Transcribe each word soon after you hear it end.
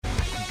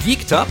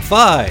Geek Top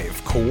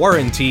 5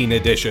 Quarantine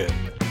Edition.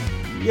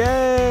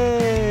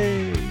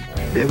 Yay!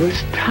 There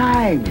was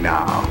time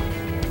now.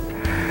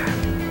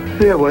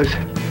 There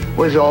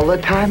was all the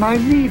time I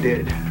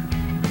needed.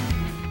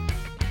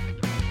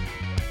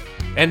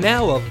 And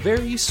now a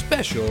very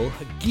special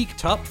Geek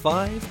Top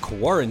 5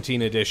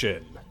 Quarantine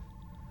Edition.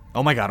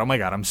 Oh my god,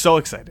 I'm so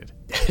excited.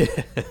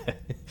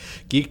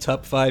 Geek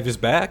Top 5 is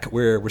back.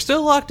 We're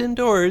still locked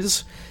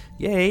indoors.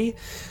 Yay.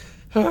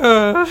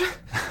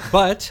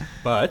 But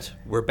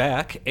we're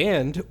back,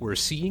 and we're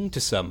seeing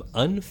to some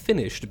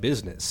unfinished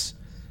business.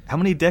 How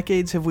many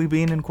decades have we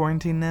been in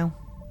quarantine now?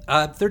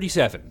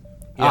 37.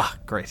 Yeah. Ah,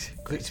 great.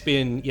 It's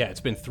been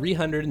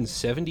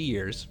 370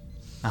 years.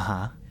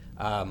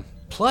 Uh-huh.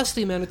 Plus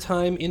the amount of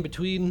time in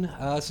between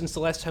since the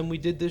last time we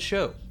did this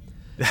show.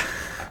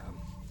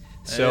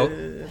 So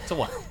it's a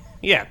while.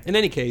 Yeah. In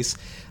any case,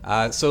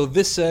 so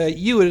this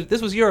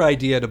was your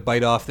idea to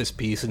bite off this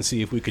piece and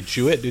see if we could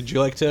chew it. Did you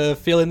like to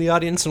fill in the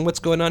audience on what's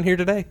going on here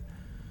today?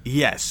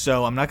 Yes,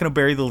 so I'm not going to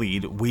bury the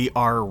lead. We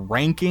are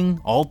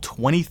ranking all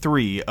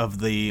 23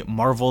 of the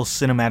Marvel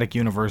Cinematic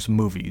Universe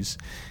movies.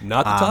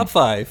 Not the top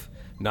 5.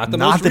 Not the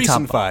most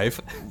recent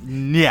 5.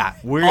 Yeah,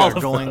 we All are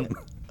of going... them.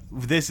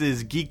 This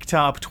is Geek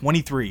Top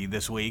 23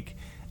 this week.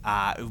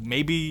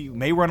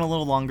 May run a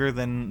little longer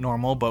than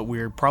normal, but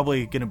we're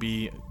probably going to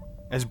be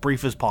as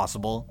brief as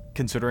possible,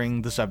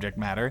 considering the subject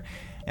matter.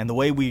 And the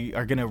way we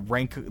are going to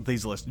rank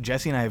these lists,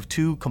 Jesse and I have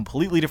two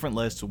completely different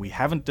lists. We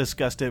haven't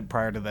discussed it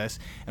prior to this,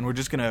 and we're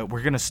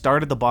going to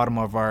start at the bottom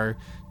of our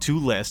two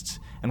lists,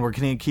 and we're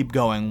going to keep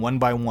going one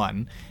by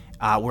one.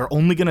 We're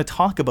only going to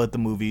talk about the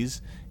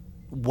movies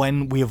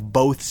when we have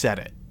both said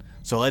it.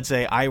 So let's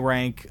say I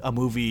rank a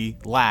movie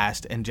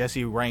last and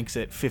Jesse ranks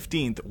it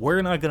 15th.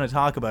 We're not going to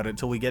talk about it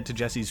until we get to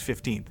Jesse's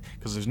 15th,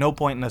 because there's no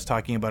point in us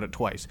talking about it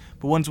twice.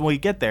 But once we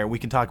get there, we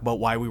can talk about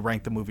why we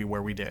ranked the movie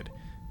where we did.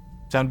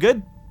 Sound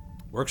good?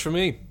 Works for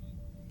me.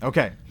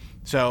 Okay.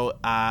 So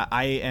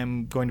I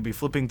am going to be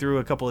flipping through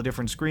a couple of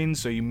different screens,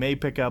 so you may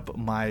pick up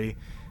my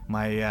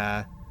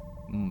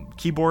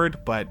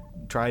keyboard, but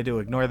try to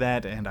ignore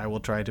that, and I will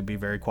try to be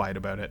very quiet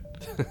about it.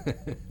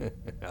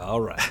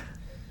 All right.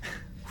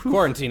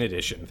 Quarantine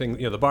edition.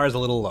 The bar is a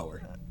little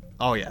lower.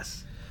 Oh,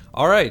 yes.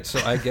 All right, so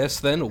I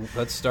guess then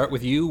let's start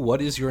with you.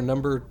 What is your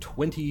number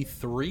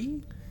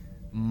 23?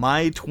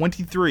 My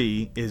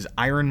 23 is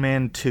Iron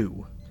Man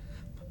 2.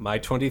 My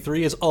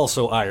 23 is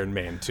also Iron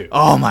Man 2.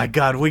 Oh my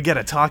god, we get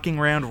a talking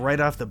round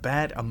right off the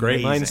bat. Amazing.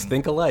 Great minds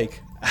think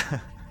alike.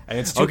 And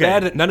it's too Okay.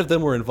 bad that none of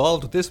them were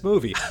involved with this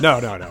movie. No.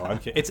 I'm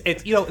kidding. It's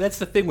that's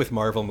the thing with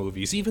Marvel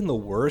movies. Even the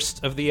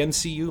worst of the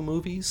MCU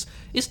movies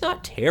is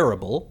not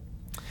terrible.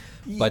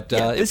 But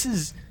this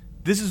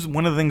is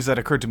one of the things that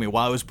occurred to me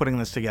while I was putting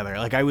this together.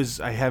 Like I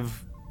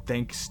have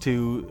thanks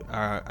to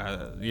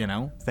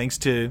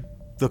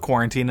the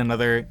quarantine and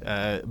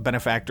other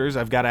benefactors,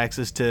 I've got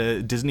access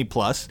to Disney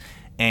Plus,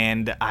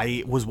 and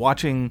I was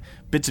watching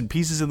bits and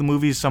pieces of the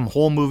movies, some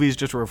whole movies,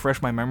 just to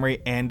refresh my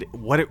memory. And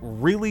what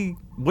really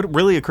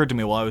occurred to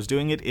me while I was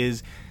doing it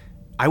is,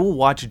 I will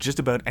watch just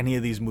about any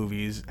of these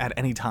movies at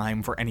any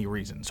time for any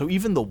reason. So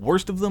even the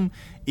worst of them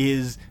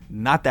is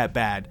not that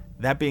bad.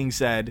 That being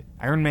said,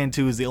 Iron Man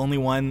 2 is the only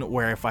one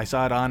where if I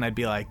saw it on, I'd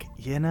be like,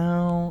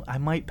 I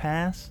might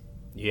pass.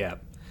 Yeah.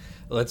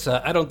 Let's.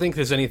 I don't think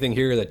there's anything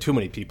here that too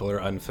many people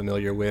are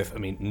unfamiliar with. I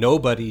mean,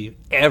 nobody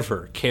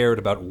ever cared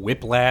about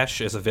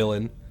Whiplash as a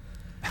villain.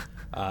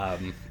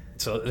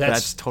 So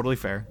That's totally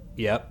fair.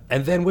 Yep.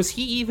 And then was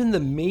he even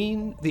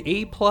the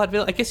A-plot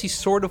villain? I guess he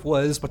sort of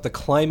was, but the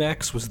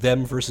climax was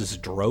them versus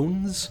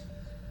drones?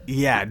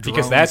 Yeah,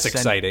 Because that's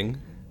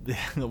exciting.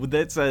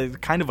 That's a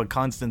kind of a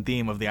constant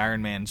theme of the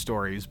Iron Man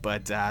stories,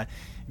 but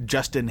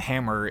Justin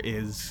Hammer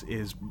is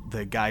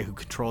the guy who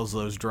controls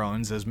those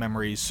drones, as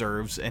memory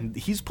serves, and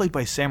he's played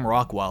by Sam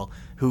Rockwell,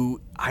 who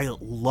I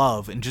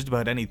love in just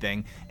about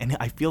anything, and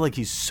I feel like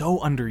he's so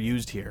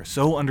underused here,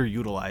 so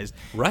underutilized.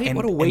 Right? And,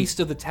 what a waste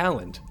of the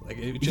talent.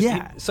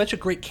 Yeah. Such a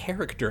great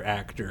character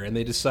actor, and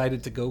they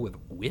decided to go with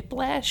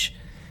Whiplash?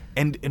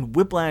 And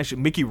Whiplash,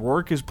 Mickey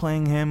Rourke is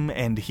playing him,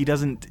 and it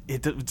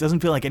doesn't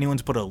feel like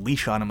anyone's put a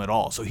leash on him at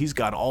all. So he's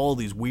got all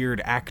these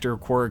weird actor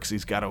quirks.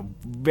 He's got a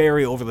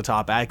very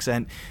over-the-top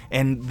accent,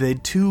 and the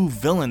two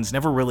villains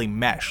never really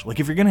mesh.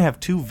 Like, if you're going to have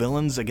two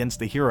villains against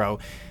the hero,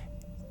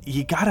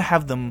 you got to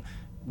have them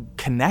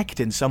connect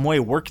in some way,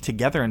 work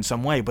together in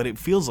some way, but it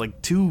feels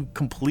like two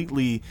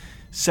completely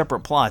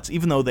separate plots,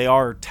 even though they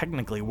are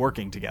technically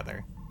working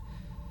together.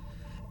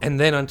 And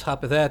then on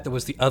top of that, there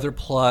was the other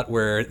plot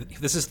where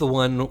this is the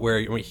one where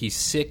he's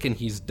sick and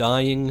he's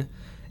dying,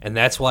 and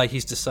that's why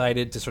he's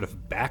decided to sort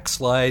of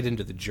backslide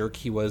into the jerk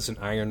he was in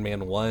Iron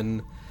Man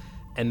 1.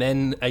 And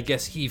then I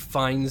guess he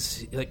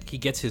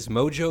gets his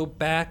mojo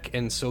back,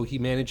 and so he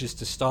manages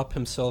to stop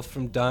himself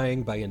from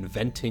dying by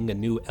inventing a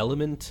new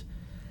element.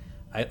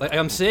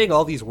 I'm saying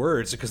all these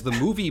words because the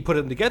movie put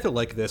them together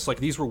like this, like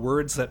these were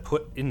words that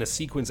put in the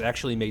sequence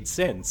actually made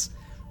sense.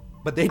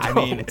 But they don't.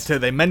 I mean, so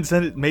they made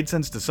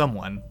sense to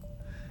someone.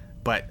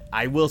 But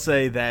I will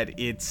say that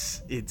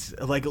it's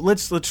like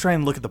let's try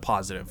and look at the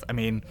positive. I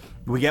mean,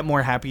 we get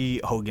more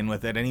Happy Hogan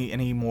with it.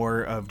 Any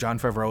more of Jon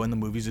Favreau in the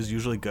movies is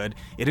usually good.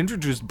 It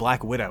introduced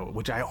Black Widow,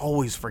 which I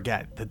always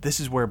forget that this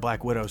is where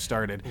Black Widow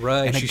started.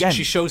 Right. And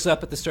she shows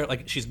up at the start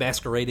like she's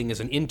masquerading as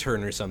an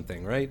intern or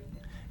something, right?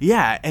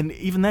 Yeah, and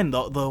even then,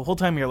 the whole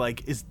time you're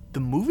like, is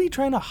the movie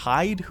trying to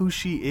hide who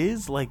she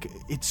is? Like,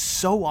 it's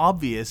so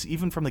obvious,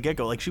 even from the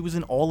get-go. Like, she was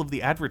in all of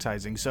the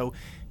advertising, so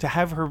to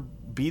have her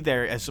be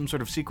there as some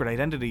sort of secret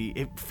identity,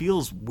 it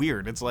feels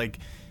weird. It's like,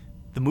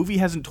 the movie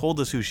hasn't told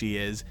us who she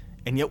is,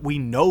 and yet we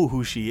know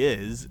who she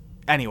is.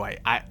 Anyway,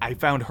 I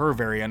found her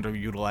very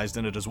underutilized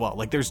in it as well.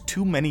 Like, there's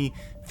too many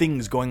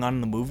things going on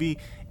in the movie,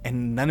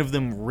 and none of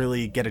them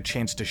really get a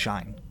chance to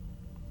shine.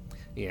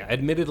 Yeah,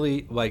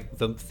 admittedly, like,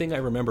 the thing I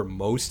remember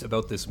most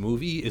about this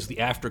movie is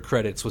the after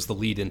credits was the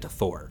lead into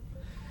Thor.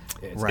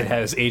 Right. It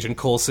has Agent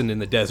Coulson in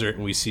the desert,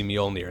 and we see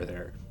Mjolnir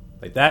there.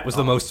 Like, that was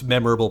the most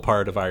memorable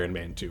part of Iron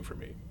Man 2 for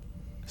me.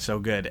 So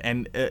good.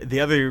 And the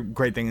other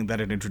great thing that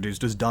it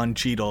introduced was Don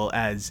Cheadle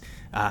as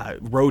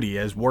Rhodey,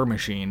 as War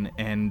Machine,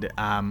 and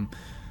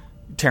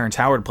Terrence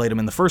Howard played him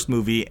in the first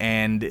movie,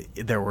 and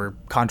there were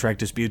contract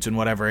disputes and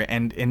whatever,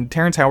 and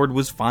Terrence Howard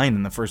was fine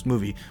in the first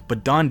movie,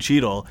 but Don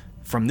Cheadle,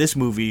 from this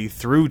movie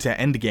through to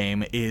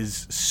Endgame,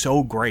 is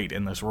so great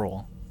in this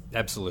role.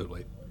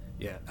 Absolutely.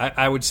 Yeah,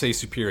 I would say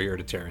superior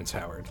to Terrence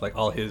Howard. Like,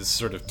 all his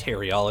sort of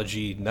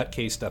teriology,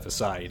 nutcase stuff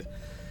aside,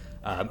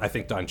 I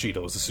think Don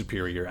Cheadle is a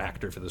superior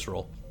actor for this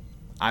role.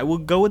 I will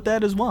go with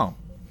that as well.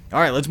 All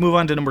right, let's move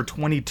on to number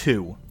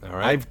 22. All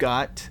right. I've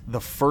got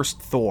the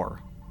first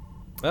Thor.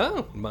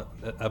 Oh,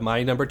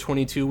 my number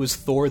 22 was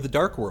Thor: The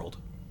Dark World.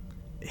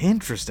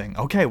 Interesting.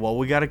 Okay, well,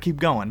 we got to keep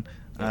going.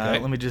 Okay.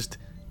 Let me just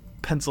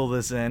pencil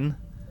this in.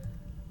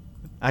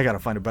 I got to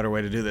find a better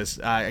way to do this.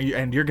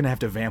 And you're going to have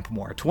to vamp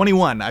more.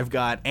 21, I've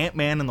got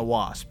Ant-Man and the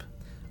Wasp.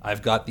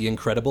 I've got The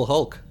Incredible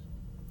Hulk.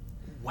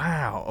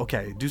 Wow.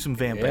 Okay, do some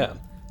vamping. Yeah.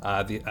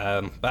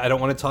 But I don't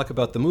want to talk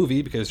about the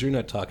movie because you're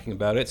not talking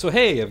about it. So,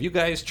 hey, have you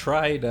guys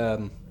tried...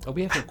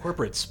 we have no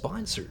corporate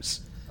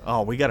sponsors.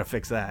 Oh, we got to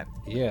fix that.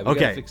 Yeah, we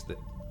got to fix that.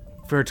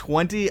 For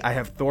 20, I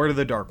have Thor: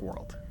 The Dark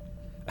World.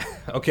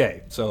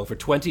 Okay, so for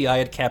 20, I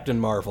had Captain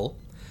Marvel.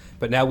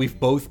 But now we've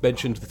both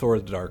mentioned Thor: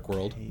 The Dark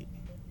World.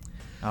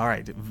 All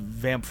right,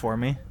 vamp for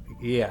me.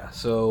 Yeah,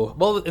 so...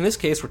 Well, in this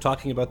case, we're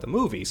talking about the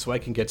movie, so I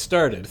can get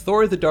started.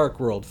 Thor: The Dark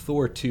World,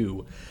 Thor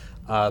 2.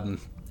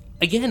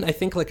 Again, I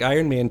think like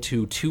Iron Man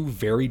 2, two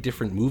very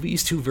different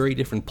movies, two very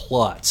different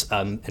plots.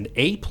 An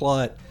A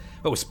plot,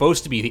 what was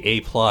supposed to be the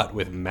A plot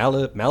with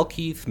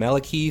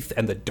Malekith,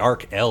 and the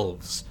Dark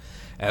Elves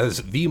as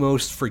the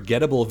most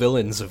forgettable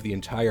villains of the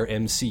entire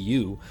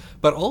MCU,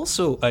 but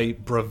also a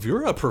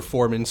bravura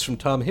performance from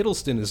Tom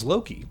Hiddleston as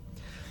Loki.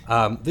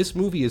 This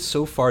movie is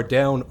so far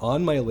down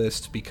on my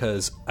list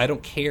because I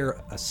don't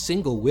care a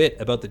single whit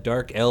about the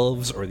Dark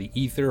Elves or the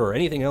Ether or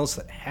anything else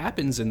that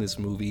happens in this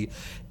movie,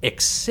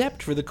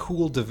 except for the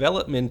cool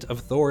development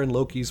of Thor and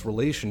Loki's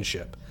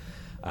relationship,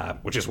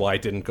 which is why I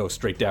didn't go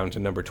straight down to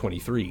number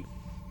 23.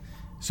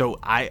 So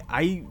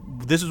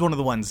this is one of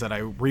the ones that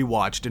I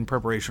rewatched in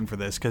preparation for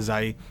this because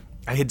I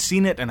had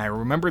seen it and I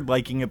remembered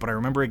liking it, but I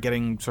remember it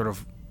getting sort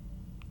of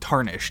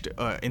tarnished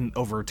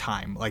over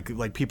time.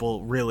 Like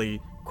people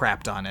really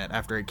crapped on it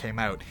after it came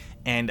out,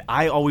 and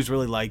I always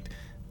really liked,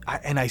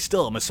 and I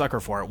still am a sucker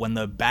for it, when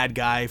the bad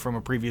guy from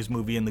a previous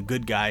movie and the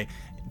good guy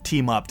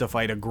team up to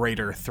fight a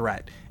greater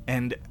threat.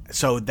 And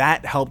so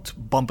that helped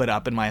bump it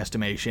up in my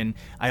estimation.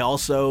 I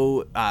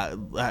also,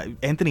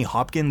 Anthony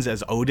Hopkins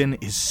as Odin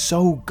is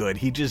so good.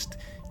 He just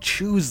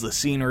chews the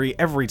scenery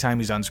every time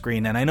he's on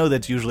screen, and I know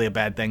that's usually a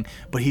bad thing,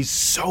 but he's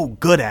so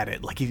good at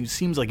it. Like, he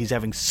seems like he's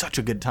having such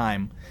a good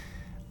time.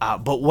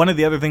 But one of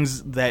the other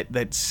things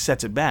that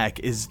sets it back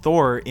is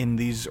Thor in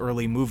these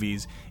early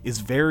movies is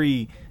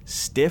very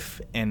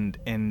stiff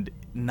and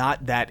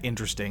not that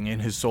interesting in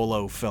his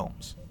solo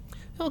films.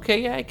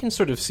 Okay, yeah, I can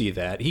sort of see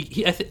that.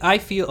 I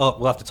feel... Oh,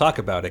 we'll have to talk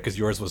about it because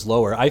yours was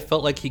lower. I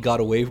felt like he got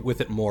away with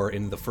it more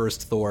in the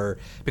first Thor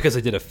because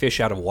I did a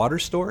fish out of water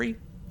story.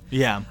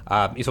 Yeah.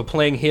 So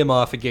playing him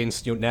off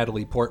against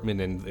Natalie Portman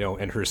and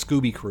and her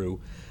Scooby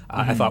crew,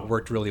 I thought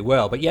worked really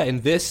well. But yeah,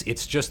 in this,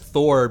 it's just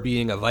Thor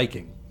being a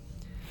Viking.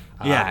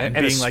 Yeah, and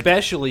being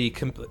especially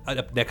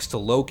up next to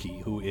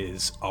Loki, who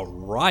is a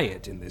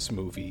riot in this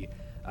movie.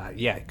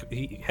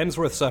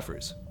 Hemsworth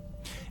suffers.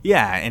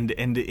 Yeah, and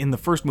in the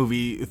first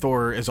movie,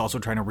 Thor is also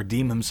trying to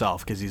redeem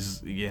himself because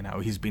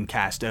he's been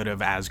cast out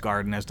of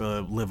Asgard and has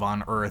to live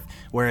on Earth.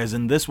 Whereas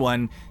in this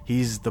one,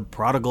 he's the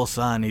prodigal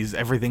son.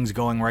 Everything's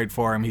going right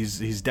for him.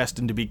 He's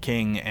destined to be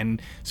king,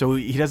 and so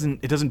it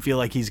doesn't feel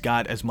like he's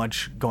got as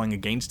much going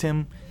against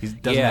him. He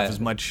doesn't have as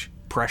much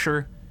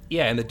pressure.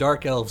 Yeah, and the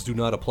Dark Elves do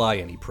not apply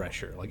any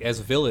pressure. Like, as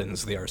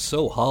villains, they are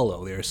so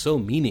hollow. They are so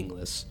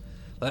meaningless.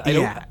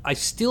 I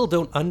still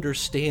don't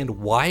understand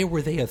why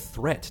were they a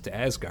threat to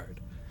Asgard.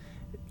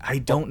 I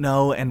don't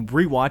know, and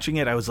rewatching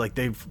it, I was like,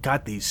 they've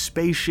got these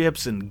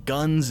spaceships and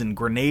guns and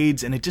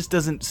grenades, and it just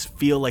doesn't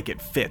feel like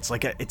it fits.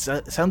 Like, it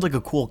sounds like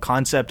a cool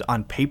concept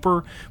on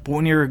paper, but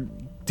when you're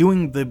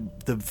doing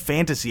the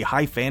fantasy,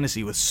 high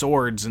fantasy with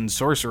swords and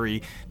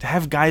sorcery, to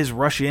have guys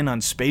rush in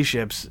on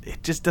spaceships,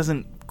 it just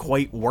doesn't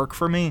quite work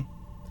for me.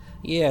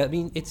 Yeah, I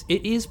mean, it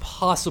is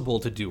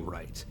possible to do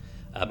right.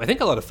 I think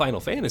a lot of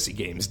Final Fantasy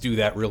games do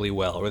that really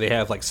well, where they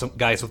have like some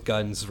guys with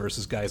guns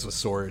versus guys with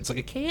swords. Like,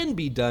 it can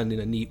be done in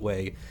a neat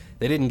way.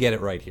 They didn't get it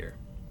right here.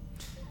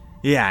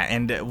 Yeah,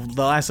 and the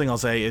last thing I'll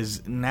say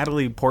is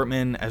Natalie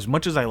Portman, as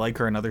much as I like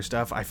her and other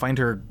stuff, I find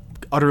her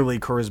utterly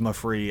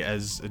charisma-free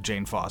as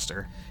Jane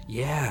Foster.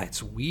 Yeah,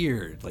 it's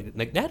weird. Like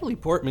Natalie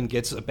Portman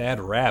gets a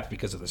bad rap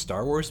because of the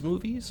Star Wars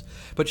movies,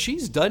 but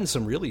she's done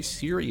some really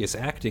serious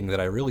acting that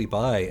I really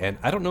buy, and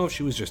I don't know if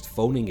she was just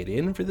phoning it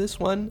in for this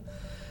one.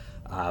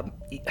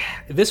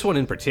 This one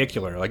in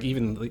particular, like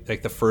even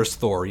like the first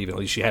Thor, even at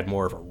least she had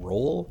more of a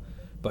role.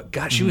 But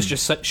God, she was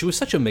she was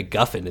such a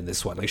MacGuffin in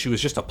this one. Like, she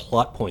was just a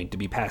plot point to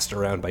be passed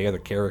around by other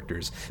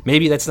characters.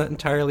 Maybe that's not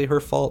entirely her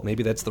fault.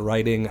 Maybe that's the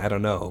writing. I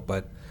don't know.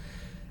 But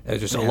there's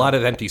just a lot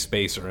of empty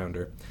space around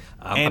her.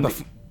 And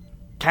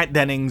Kat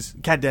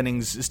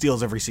Dennings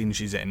steals every scene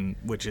she's in,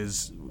 which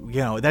is,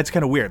 that's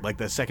kind of weird. Like,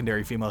 the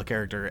secondary female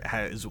character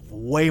has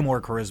way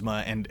more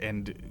charisma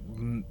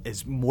and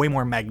is way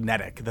more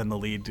magnetic than the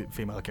lead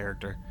female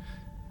character.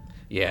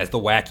 Yeah, as the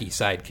wacky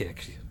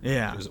sidekick.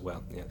 Yeah.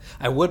 Yeah.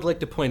 I would like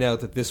to point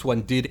out that this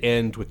one did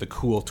end with the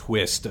cool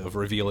twist of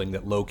revealing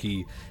that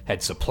Loki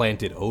had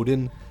supplanted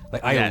Odin.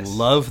 Like, I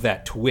love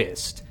that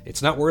twist.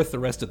 It's not worth the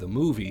rest of the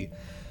movie.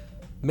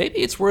 Maybe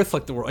it's worth,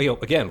 like,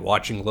 again,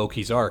 watching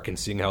Loki's arc and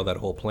seeing how that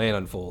whole plan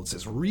unfolds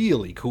is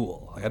really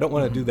cool. Like, I don't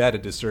want to do that a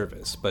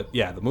disservice. But,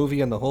 yeah, the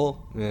movie on the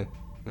whole,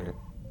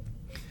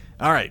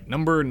 All right,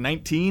 number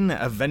 19,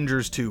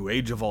 Avengers 2,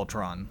 Age of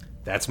Ultron.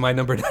 That's my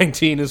number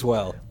 19 as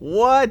well.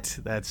 What?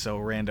 That's so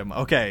random.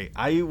 Okay,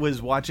 I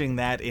was watching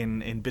that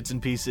in bits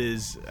and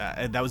pieces.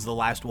 That was the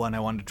last one I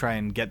wanted to try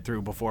and get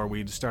through before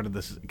we started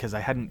this, because I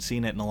hadn't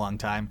seen it in a long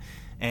time.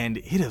 And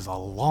it is a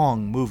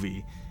long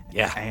movie.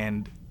 Yeah.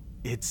 And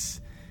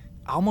it's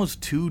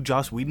almost too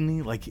Joss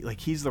Whedon-y. Like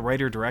he's the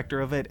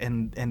writer-director of it,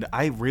 and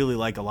I really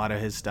like a lot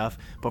of his stuff.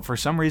 But for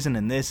some reason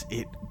in this,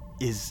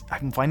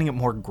 I'm finding it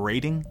more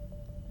grating.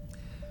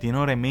 Do you know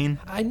what I mean?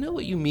 I know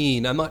what you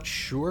mean. I'm not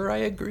sure I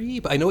agree,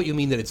 but I know what you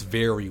mean that it's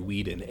very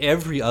Whedon.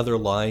 Every other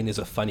line is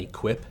a funny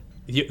quip.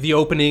 The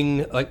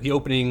opening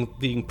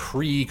being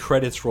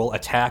pre-credits roll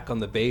attack on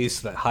the base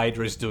that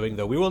Hydra's doing,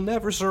 though, we will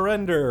never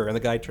surrender. And the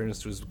guy turns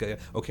to his guy,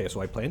 okay, so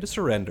I plan to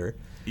surrender.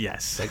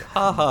 Yes. Like,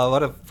 haha,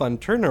 what a fun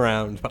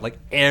turnaround. But, like,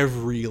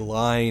 every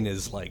line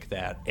is like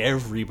that.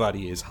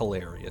 Everybody is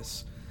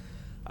hilarious.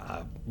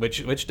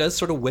 Which does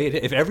sort of weigh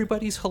it. If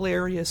everybody's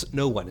hilarious,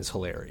 no one is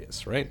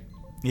hilarious, right?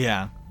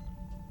 Yeah.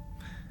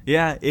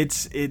 Yeah,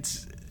 it's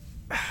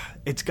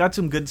got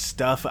some good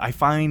stuff. I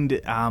find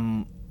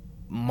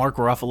Mark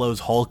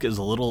Ruffalo's Hulk is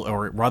a little,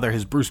 or rather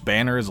his Bruce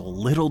Banner is a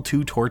little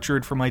too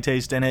tortured for my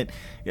taste in it,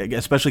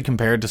 especially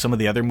compared to some of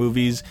the other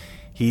movies.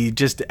 He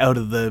just out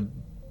of the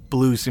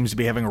blue seems to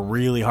be having a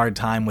really hard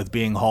time with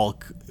being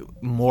Hulk,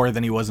 more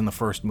than he was in the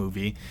first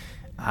movie.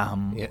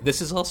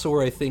 This is also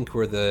where I think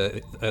where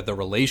the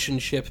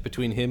relationship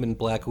between him and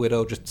Black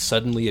Widow just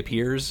suddenly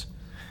appears.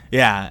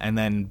 Yeah, and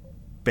then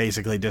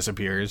basically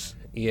disappears.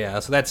 Yeah,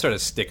 so that sort of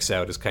sticks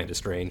out as kind of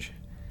strange.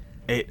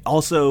 It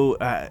also,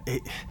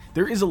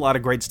 there is a lot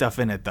of great stuff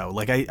in it, though.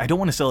 Like, I don't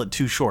want to sell it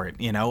too short,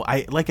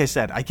 like I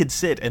said, I could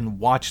sit and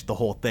watch the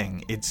whole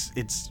thing. It's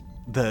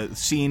the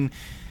scene.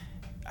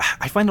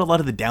 I find a lot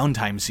of the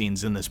downtime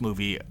scenes in this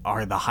movie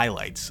are the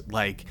highlights.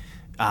 Like,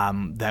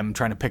 them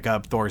trying to pick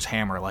up Thor's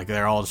hammer. Like,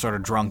 they're all sort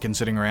of drunk and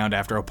sitting around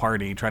after a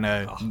party trying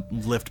to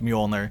lift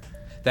Mjolnir.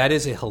 That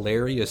is a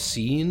hilarious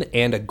scene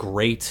and a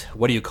great,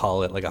 what do you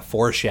call it, like a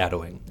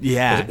foreshadowing.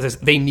 Yeah.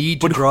 They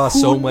need to draw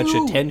so much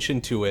attention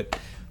to it.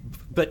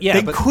 But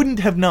yeah, They couldn't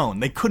have known.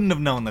 They couldn't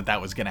have known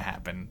that was going to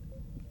happen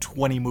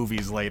 20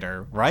 movies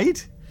later,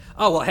 right?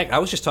 Oh, well, heck, I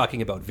was just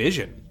talking about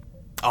Vision.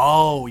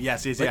 Oh,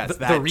 yes. Like,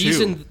 the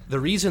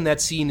reason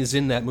that scene is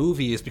in that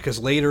movie is because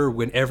later,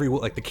 when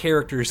everyone, like the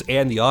characters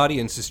and the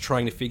audience, is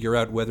trying to figure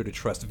out whether to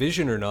trust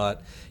Vision or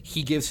not,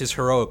 he gives his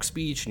heroic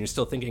speech, and you're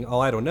still thinking,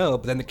 "Oh, I don't know."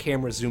 But then the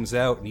camera zooms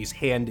out, and he's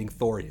handing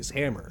Thor his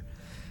hammer.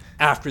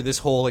 After this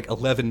whole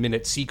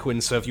 11-minute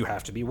sequence of you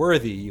have to be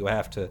worthy, you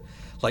have to,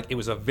 it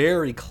was a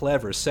very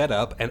clever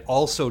setup, and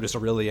also just a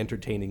really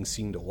entertaining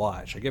scene to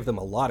watch. I give them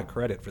a lot of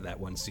credit for that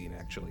one scene,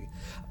 actually.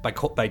 By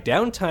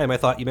downtime, I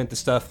thought you meant the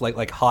stuff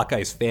like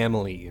Hawkeye's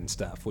family and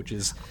stuff, which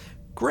is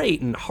great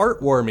and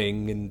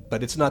heartwarming,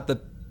 but it's not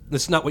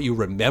what you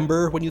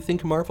remember when you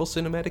think Marvel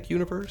Cinematic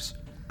Universe.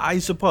 I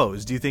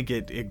suppose. Do you think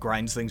it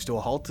grinds things to a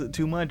halt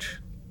too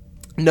much?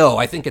 No,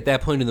 I think at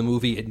that point in the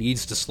movie, it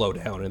needs to slow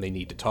down and they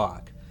need to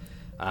talk.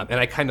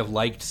 And I kind of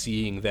liked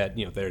seeing that,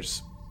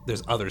 there's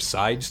other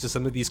sides to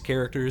some of these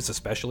characters,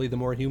 especially the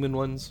more human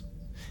ones.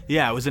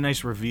 Yeah, it was a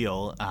nice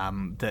reveal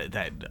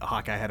that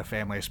Hawkeye had a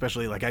family,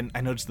 especially,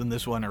 I noticed in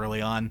this one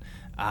early on,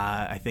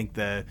 I think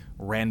the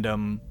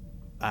random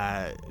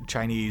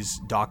Chinese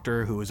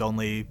doctor who was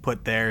only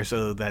put there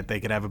so that they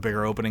could have a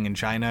bigger opening in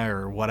China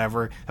or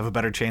whatever, have a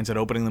better chance at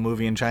opening the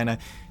movie in China.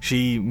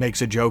 She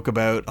makes a joke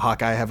about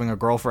Hawkeye having a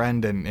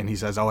girlfriend, and he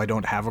says, "Oh, I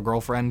don't have a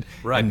girlfriend,"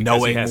 right? And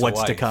Knowing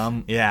what's to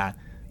come. Yeah,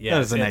 that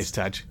was a nice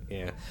touch.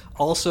 Yeah.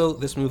 Also,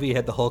 this movie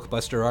had the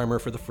Hulkbuster armor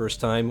for the first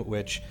time,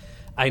 which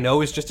I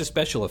know is just a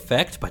special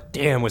effect, but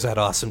damn, was that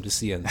awesome to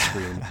see on the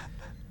screen.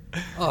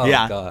 Oh,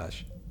 yeah.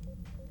 Gosh.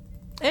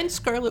 And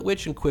Scarlet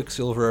Witch and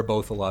Quicksilver are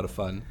both a lot of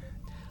fun.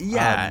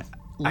 Yeah.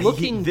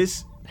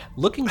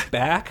 Looking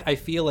back, I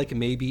feel like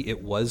maybe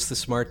it was the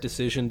smart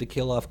decision to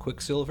kill off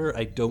Quicksilver.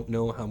 I don't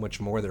know how much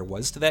more there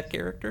was to that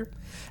character.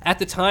 At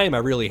the time, I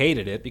really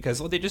hated it because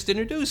they just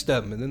introduced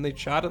him and then they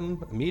shot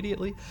him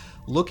immediately.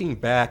 Looking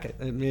back,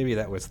 maybe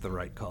that was the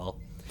right call.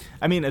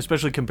 I mean,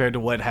 especially compared to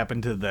what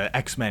happened to the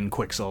X-Men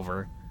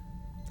Quicksilver.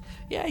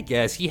 Yeah, I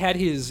guess. He had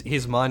his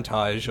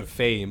montage of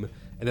fame,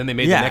 and then they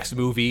made the next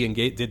movie and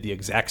did the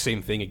exact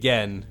same thing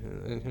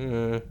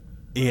again.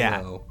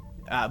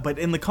 But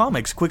in the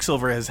comics,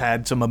 Quicksilver has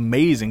had some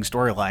amazing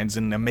storylines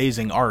and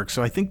amazing arcs,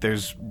 so I think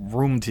there's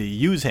room to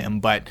use him,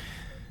 but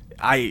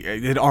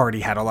it already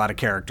had a lot of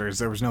characters.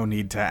 There was no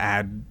need to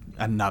add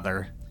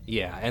another.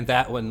 Yeah, and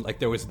that one, like,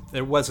 there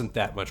wasn't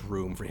that much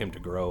room for him to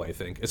grow, I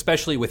think,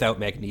 especially without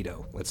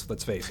Magneto.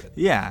 Let's face it.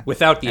 Yeah,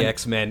 without the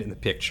X-Men in the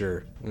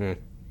picture.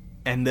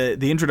 And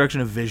the introduction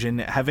of Vision,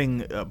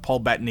 having Paul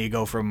Bettany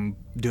go from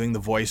doing the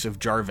voice of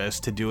Jarvis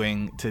to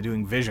doing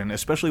Vision,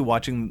 especially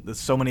watching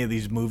so many of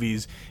these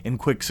movies in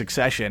quick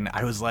succession,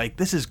 I was like,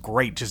 this is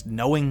great. Just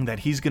knowing that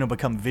he's going to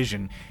become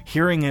Vision,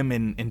 hearing him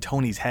in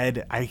Tony's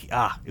head,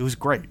 it was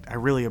great. I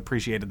really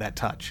appreciated that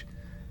touch.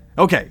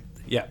 Okay.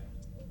 Yeah.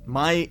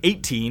 My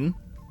 18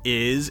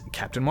 is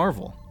Captain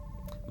Marvel.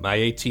 My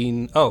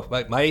 18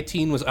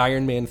 was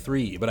Iron Man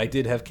 3, but I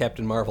did have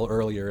Captain Marvel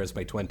earlier as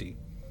my 20.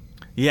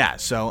 Yeah,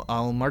 so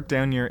I'll mark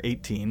down your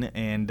 18,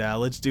 and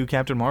let's do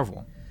Captain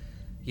Marvel.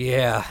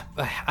 Yeah,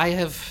 I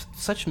have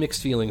such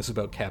mixed feelings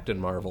about Captain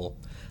Marvel.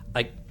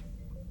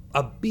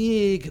 A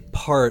big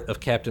part of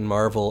Captain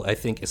Marvel, I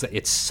think, is that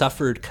it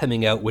suffered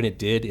coming out when it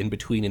did in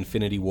between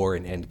Infinity War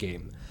and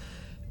Endgame.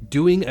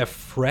 Doing a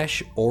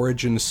fresh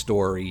origin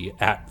story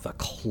at the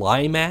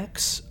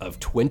climax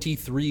of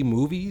 23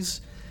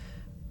 movies,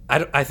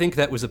 I think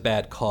that was a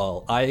bad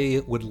call.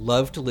 I would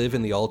love to live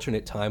in the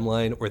alternate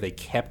timeline where they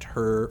kept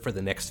her for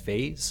the next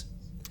phase.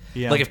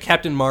 Yeah. Like if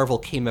Captain Marvel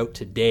came out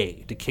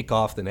today to kick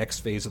off the next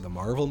phase of the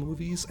Marvel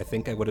movies, I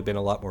think I would have been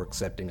a lot more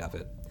accepting of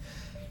it.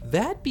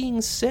 That being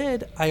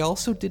said, I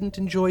also didn't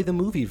enjoy the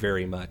movie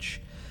very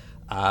much.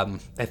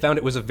 I found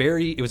it was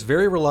very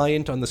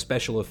reliant on the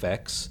special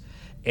effects,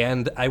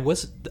 and I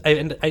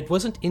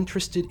wasn't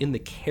interested in the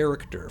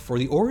character. For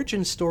the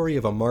origin story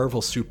of a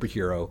Marvel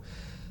superhero,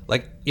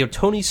 like,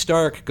 Tony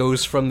Stark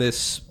goes from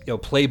this,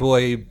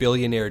 playboy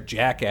billionaire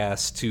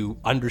jackass to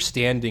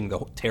understanding the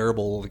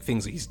terrible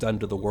things that he's done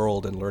to the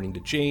world and learning to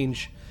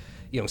change.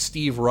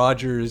 Steve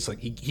Rogers, like,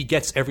 he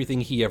gets everything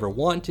he ever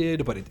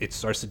wanted, but it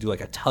starts to do like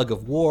a tug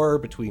of war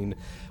between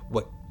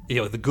what,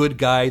 the good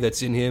guy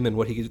that's in him and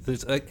what he...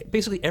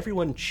 basically,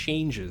 everyone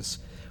changes.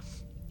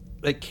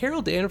 Like,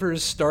 Carol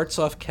Danvers starts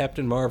off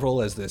Captain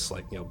Marvel as this,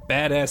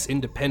 badass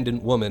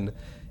independent woman,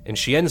 and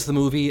she ends the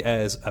movie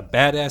as a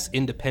badass,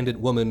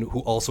 independent woman who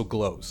also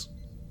glows.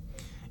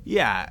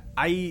 Yeah,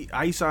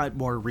 I saw it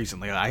more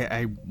recently.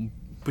 I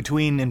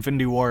between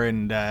Infinity War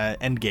and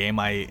Endgame,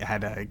 I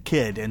had a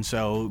kid, and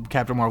so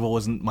Captain Marvel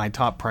wasn't my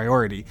top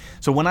priority.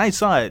 So when I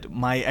saw it,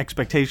 my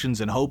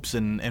expectations and hopes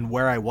and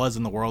where I was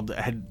in the world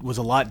was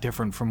a lot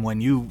different from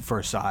when you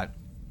first saw it.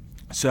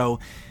 So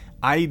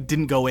I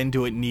didn't go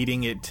into it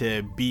needing it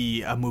to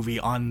be a movie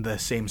on the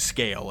same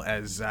scale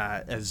as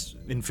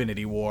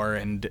Infinity War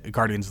and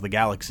Guardians of the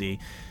Galaxy,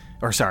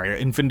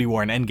 Infinity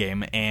War and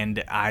Endgame,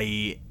 and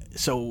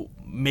so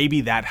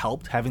maybe that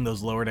helped, having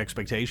those lowered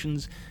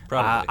expectations.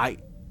 Probably.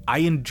 I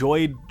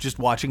enjoyed just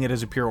watching it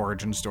as a pure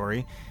origin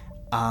story.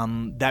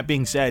 That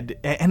being said,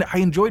 and I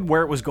enjoyed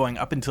where it was going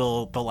up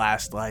until the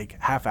last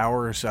half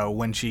hour or so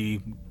when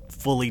she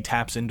fully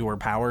taps into her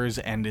powers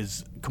and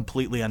is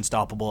completely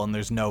unstoppable and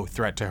there's no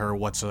threat to her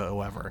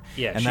whatsoever.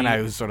 Yeah, and then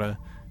I was sort of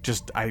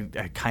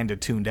I kind of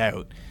tuned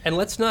out. And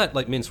let's not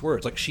mince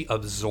words. She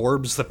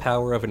absorbs the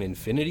power of an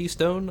Infinity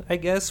Stone, I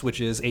guess,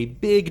 which is a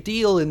big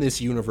deal in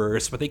this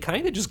universe, but they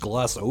kind of just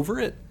gloss over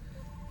it.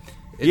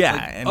 She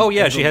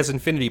has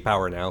infinity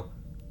power now.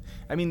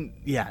 I mean,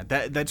 yeah,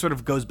 that sort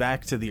of goes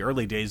back to the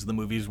early days of the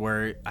movies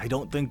where I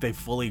don't think they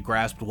fully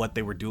grasped what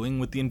they were doing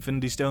with the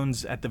Infinity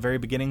Stones at the very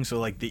beginning.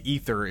 So, the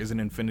Ether is an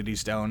Infinity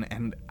Stone,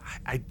 and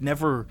I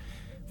never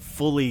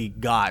fully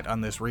got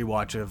on this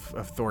rewatch of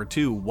Thor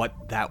 2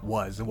 what that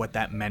was and what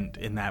that meant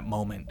in that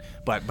moment.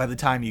 But by the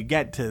time you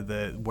get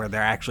to where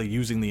they're actually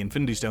using the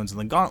Infinity Stones in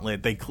the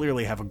Gauntlet, they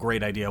clearly have a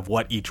great idea of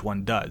what each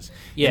one does.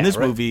 Yeah, in this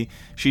movie,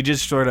 she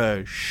just sort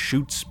of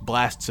shoots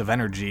blasts of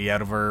energy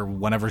out of her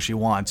whenever she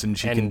wants, and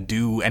she can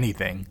do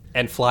anything.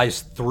 And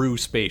flies through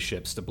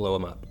spaceships to blow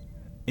them up.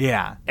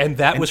 Yeah. And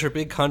that was her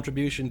big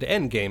contribution to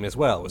Endgame as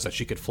well, was that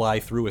she could fly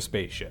through a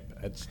spaceship.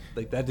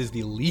 That is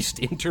the least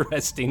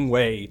interesting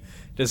way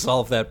to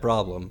solve that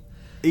problem.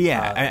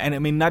 Yeah, and I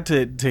mean, not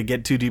to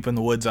get too deep in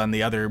the woods on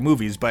the other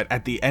movies, but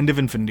at the end of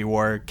Infinity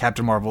War,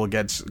 Captain Marvel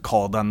gets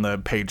called on the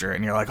pager,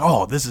 and you're like,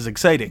 oh, this is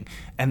exciting.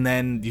 And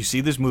then you see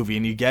this movie,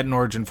 and you get an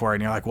origin for it,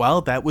 and you're like,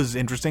 well, that was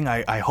interesting.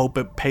 I hope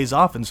it pays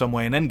off in some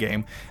way in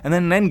Endgame. And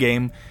then in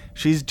Endgame,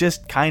 she's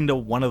just kind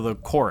of one of the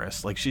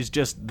chorus. Like, she's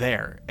just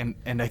there.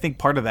 And I think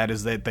part of that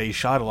is that they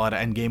shot a lot of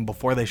Endgame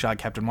before they shot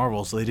Captain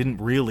Marvel, so they didn't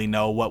really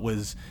know what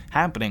was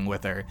happening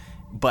with her.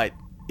 But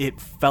it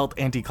felt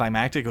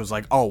anticlimactic. It was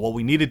like, oh, well,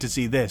 we needed to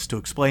see this to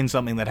explain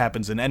something that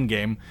happens in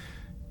Endgame,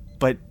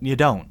 but you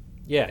don't.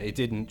 Yeah, it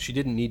didn't. She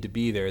didn't need to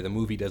be there. The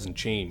movie doesn't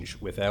change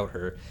without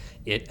her.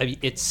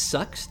 It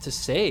sucks to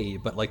say,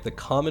 but like the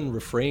common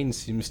refrain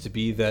seems to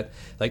be that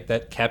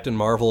Captain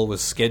Marvel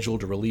was scheduled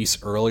to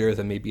release earlier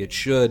than maybe it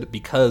should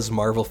because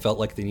Marvel felt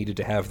like they needed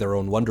to have their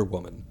own Wonder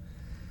Woman.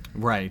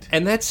 Right.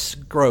 And that's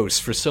gross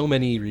for so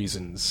many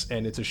reasons,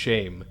 and it's a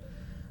shame.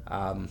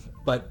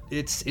 But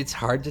it's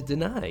hard to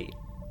deny.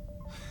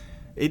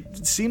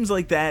 It seems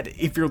like that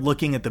if you're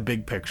looking at the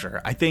big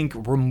picture. I think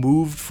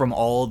removed from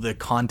all the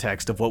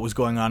context of what was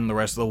going on in the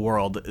rest of the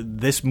world,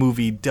 this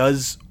movie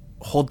does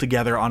hold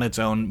together on its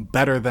own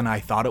better than I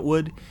thought it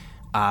would.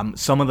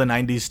 Some of the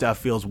 90s stuff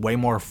feels way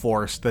more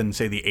forced than,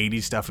 say, the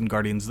 80s stuff in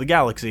Guardians of the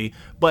Galaxy,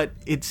 but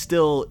it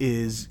still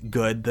is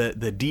good.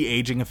 The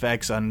de-aging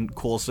effects on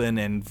Coulson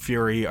and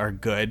Fury are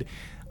good.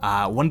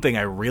 One thing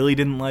I really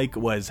didn't like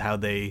was how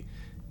they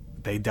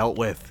dealt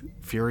with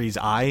Fury's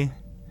eye.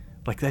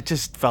 Like, that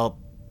just felt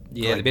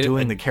like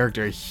doing the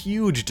character a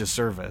huge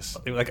disservice.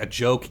 Like a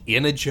joke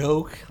in a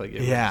joke. Like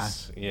it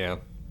was, yeah.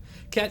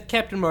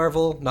 Captain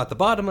Marvel, not the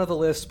bottom of the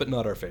list, but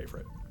not our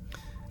favorite.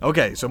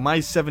 Okay, so my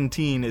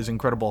 17 is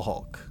Incredible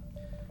Hulk.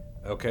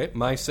 Okay,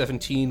 my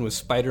 17 was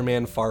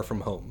Spider-Man Far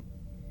From Home.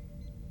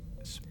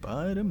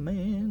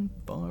 Spider-Man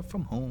Far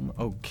From Home.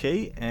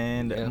 Okay,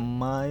 and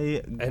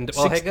my... And,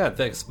 well, hang on,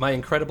 thanks. I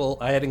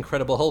had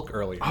Incredible Hulk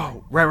earlier.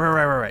 Oh,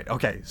 right.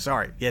 Okay,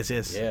 sorry. Yes.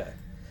 Yeah.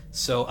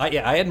 So,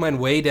 I had mine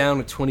way down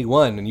at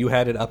 21, and you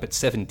had it up at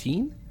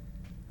 17?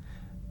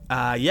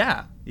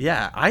 Yeah.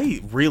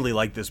 I really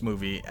like this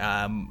movie.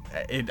 I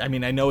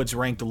know it's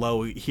ranked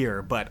low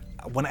here, but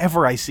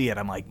whenever I see it,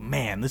 I'm like,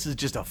 man, this is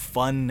just a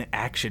fun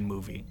action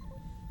movie.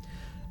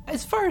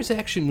 As far as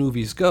action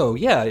movies go,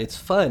 yeah, it's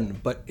fun,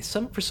 but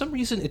for some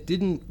reason it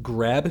didn't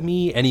grab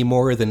me any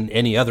more than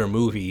any other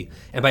movie.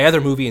 And by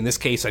other movie, in this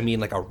case, I mean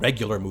like a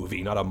regular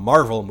movie, not a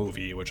Marvel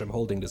movie, which I'm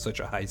holding to such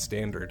a high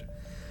standard.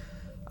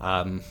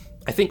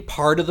 I think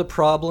part of the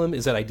problem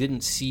is that I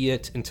didn't see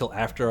it until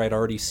after I'd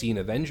already seen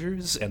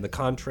Avengers, and the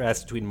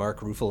contrast between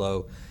Mark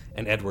Ruffalo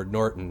and Edward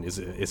Norton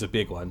is a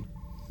big one.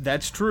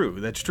 That's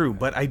true,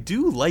 but I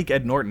do like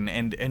Ed Norton,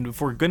 and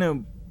if we're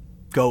gonna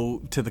go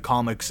to the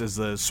comics as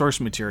the source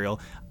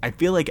material, I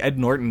feel like Ed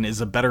Norton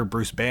is a better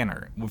Bruce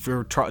Banner. If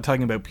we're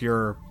talking about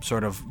pure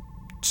sort of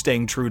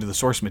staying true to the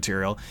source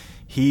material,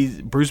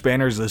 Bruce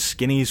Banner's a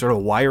skinny, sort of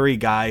wiry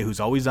guy who's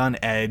always on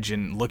edge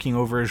and looking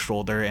over his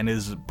shoulder and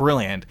is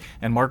brilliant.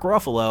 And Mark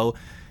Ruffalo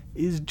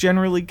is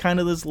generally kind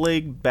of this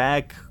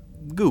laid-back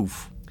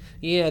goof.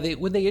 Yeah,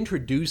 when they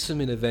introduce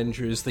him in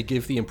Avengers, they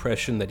give the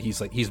impression that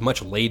he's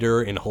much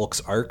later in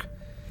Hulk's arc.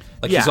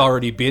 He's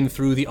already been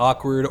through the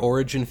awkward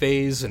origin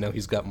phase, and now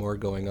he's got more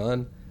going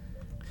on.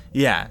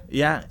 Yeah,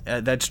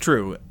 that's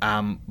true.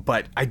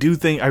 But I do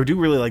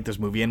really like this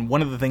movie, and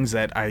one of the things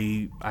that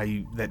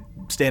that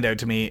stand out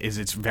to me is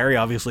it's very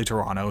obviously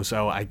Toronto,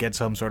 so I get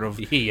some sort of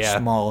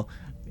small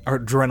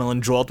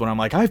adrenaline jolt when I'm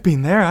like, I've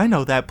been there, I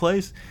know that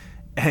place.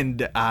 And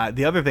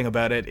the other thing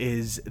about it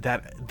is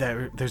that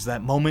there's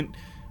that moment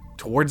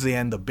towards the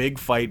end, the big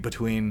fight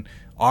between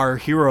our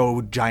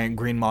hero giant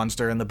green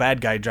monster and the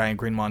bad guy giant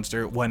green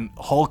monster, when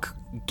Hulk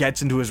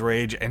gets into his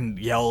rage and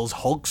yells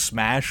Hulk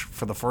smash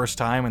for the first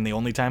time and the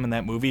only time in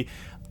that movie.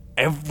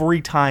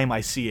 Every time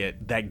I see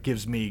it, that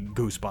gives me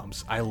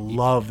goosebumps. I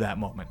love that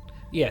moment.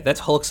 Yeah, that's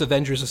Hulk's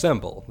Avengers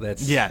Assemble.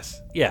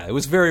 Yes. Yeah, it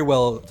was very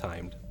well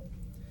timed.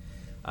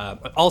 I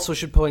also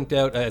should point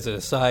out, as an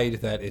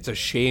aside, that it's a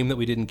shame that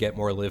we didn't get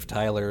more Liv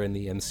Tyler in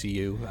the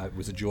MCU. It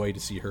was a joy to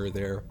see her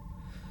there.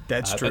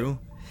 That's true.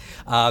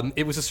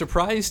 It was a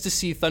surprise to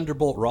see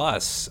Thunderbolt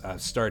Ross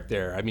start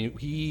there. I mean,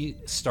 he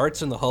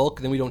starts in the Hulk,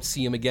 and then we don't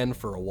see him again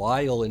for a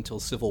while until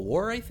Civil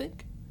War, I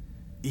think?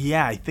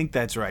 Yeah, I think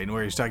that's right,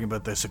 where he's talking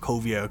about the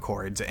Sokovia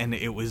Accords, and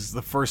it was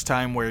the first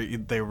time where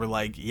they were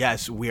like,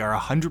 yes, we are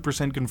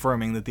 100%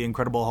 confirming that the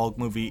Incredible Hulk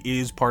movie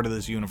is part of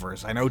this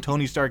universe. I know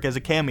Tony Stark has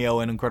a cameo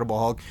in Incredible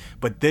Hulk,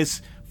 but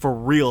this, for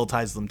real,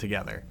 ties them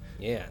together.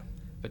 Yeah,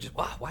 but just,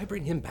 why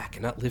bring him back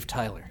and not Liv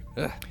Tyler?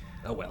 Ugh.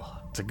 Oh, well.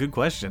 It's a good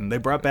question. They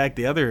brought back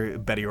the other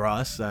Betty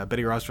Ross.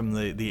 Betty Ross from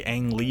the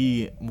Ang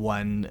Lee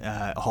one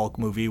Hulk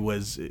movie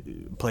was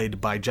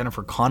played by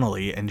Jennifer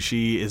Connelly, and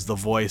she is the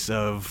voice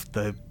of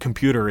the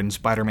computer in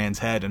Spider-Man's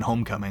head in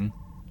Homecoming.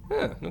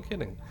 Huh, no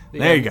kidding.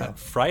 There you go.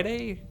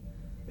 Friday?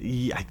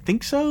 Yeah, I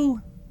think so.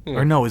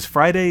 Or no, is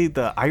Friday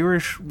the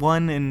Irish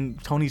one in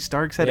Tony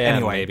Stark's head? Yeah,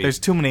 Anyway, maybe. there's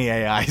too many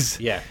AIs.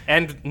 Yeah,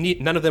 and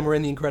none of them were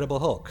in the Incredible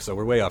Hulk, so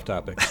we're way off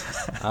topic.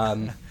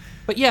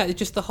 But yeah, it's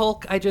just the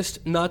Hulk.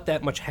 Not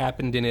that much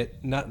happened in it.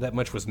 Not that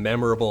much was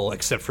memorable,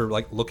 except for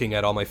like looking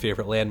at all my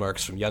favorite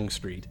landmarks from Young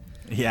Street.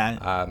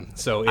 Yeah.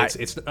 So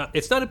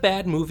it's not a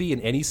bad movie in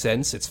any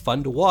sense. It's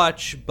fun to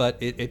watch, but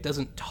it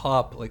doesn't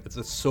top like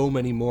there's so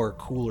many more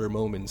cooler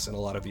moments in a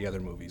lot of the other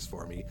movies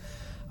for me.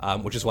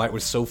 Which is why it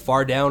was so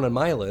far down on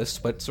my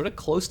list, but sort of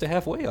close to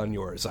halfway on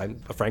yours. I'm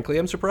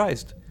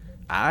surprised.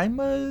 I'm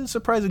a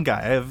surprising guy.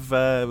 I have,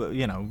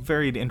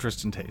 varied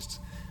interests and tastes.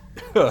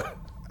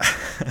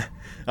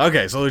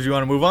 Okay, so do you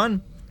want to move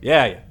on?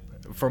 Yeah.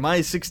 For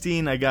my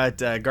 16, I got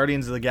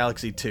Guardians of the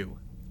Galaxy 2.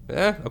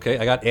 Yeah, okay.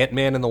 I got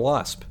Ant-Man and the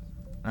Wasp.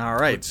 All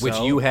right. Which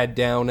you had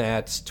down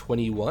at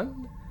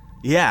 21?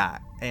 Yeah,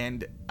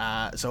 and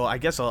so I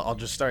guess I'll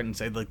just start and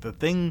say, like,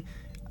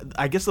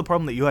 I guess the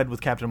problem that you had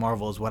with Captain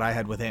Marvel is what I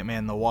had with Ant-Man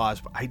and the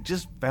Wasp. I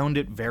just found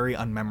it very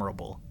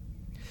unmemorable.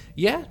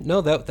 Yeah,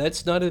 no,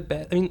 that's not a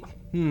bad...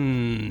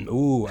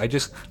 I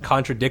just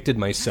contradicted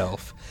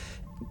myself.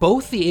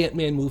 Both the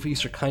Ant-Man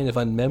movies are kind of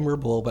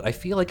unmemorable, but I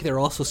feel like they're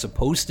also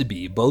supposed to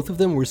be. Both of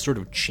them were sort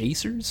of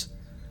chasers.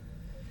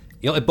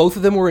 Both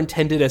of them were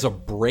intended as a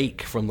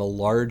break from the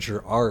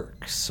larger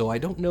arc, so I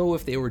don't know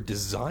if they were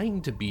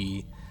designed to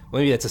be...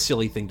 Well, maybe that's a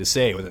silly thing to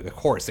say. Of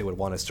course, they would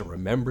want us to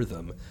remember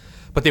them.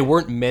 But they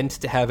weren't meant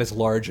to have as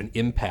large an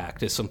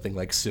impact as something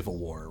like Civil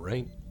War,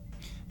 right?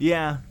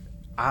 Yeah.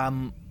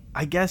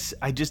 I guess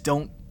I just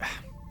don't...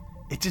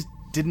 It just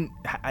didn't...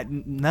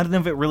 None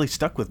of it really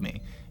stuck with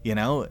me.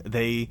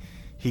 He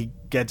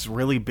gets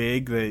really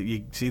big.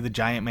 You see the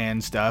Giant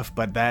Man stuff,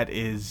 but that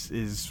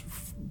is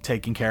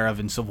taken care of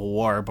in Civil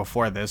War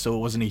before this, so it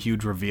wasn't a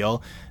huge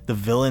reveal. The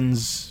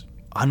villain's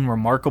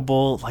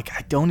unremarkable. Like,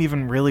 I don't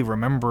even really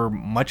remember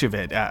much of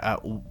it.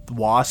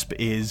 Wasp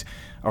is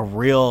a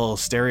real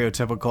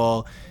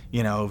stereotypical,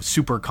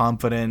 super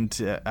confident,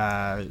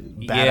 badass.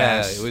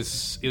 Yeah, it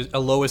was a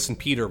Lois and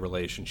Peter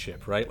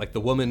relationship, right? Like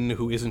the woman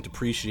who isn't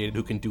appreciated,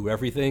 who can do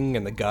everything,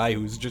 and the guy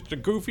who's just a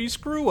goofy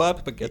screw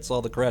up but gets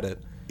all the credit.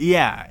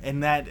 Yeah,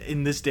 and that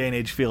in this day and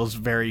age feels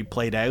very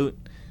played out.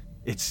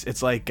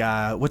 It's like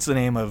what's the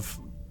name of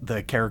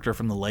the character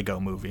from the Lego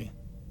Movie?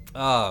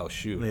 Oh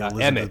shoot, the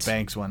Elizabeth Emmett.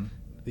 Banks one.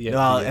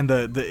 And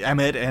the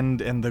Emmett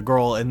and the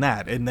girl in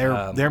that, and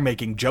they're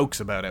making jokes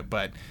about it,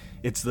 but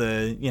it's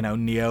the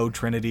Neo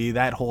Trinity,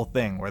 that whole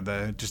thing where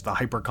the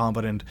hyper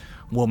competent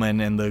woman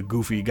and the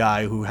goofy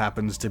guy who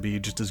happens to be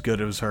just as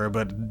good as her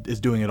but is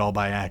doing it all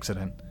by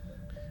accident.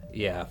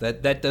 Yeah,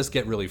 that does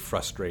get really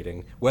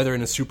frustrating, whether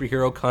in a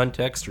superhero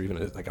context or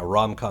even like a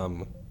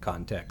rom-com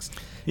context.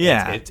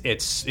 Yeah,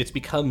 it's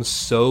become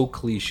so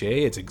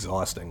cliche, it's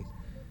exhausting.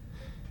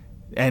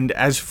 And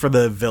as for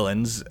the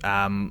villains,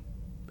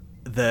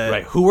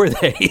 right, who are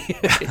they?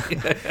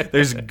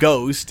 There's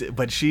Ghost,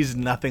 but she's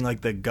nothing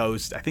like the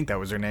Ghost. I think that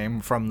was her name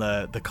from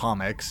the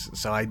comics.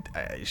 So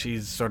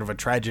she's sort of a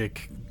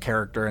tragic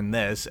character in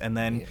this. And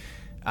then,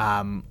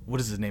 what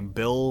is his name?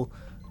 Bill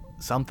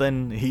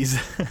something. He's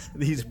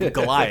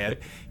Goliath.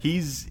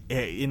 He's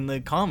in the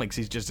comics.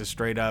 He's just a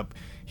straight up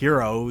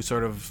hero,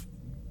 sort of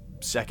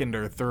second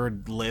or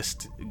third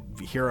list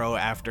hero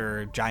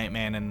after Giant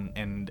Man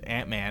and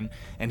Ant-Man,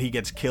 and he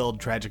gets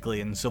killed tragically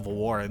in Civil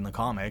War in the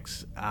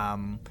comics.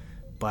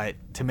 But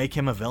to make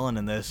him a villain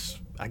in this,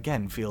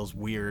 again, feels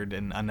weird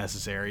and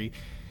unnecessary.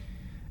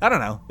 I don't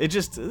know. It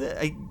just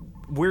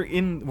we're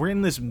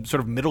in this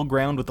sort of middle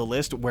ground with the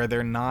list where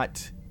they're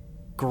not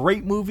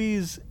great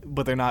movies,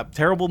 but they're not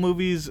terrible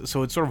movies,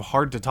 so it's sort of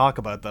hard to talk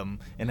about them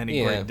in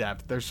any great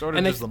depth. They're sort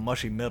of just the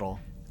mushy middle.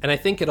 And I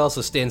think it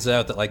also stands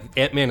out that like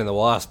Ant-Man and the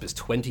Wasp is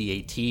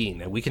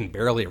 2018, and we can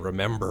barely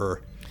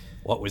remember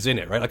what was in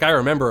it, right? Like I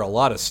remember a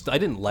lot of I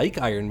didn't like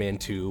Iron Man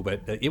 2,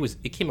 but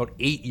it came out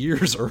 8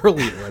 years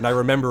earlier, and I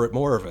remember it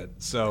more of it.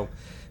 So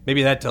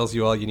maybe that tells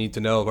you all you need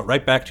to know. But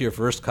right back to your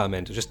first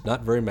comment, it's just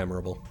not very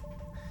memorable.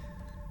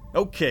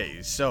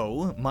 Okay,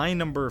 so my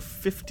number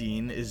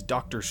 15 is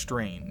Doctor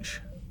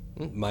Strange.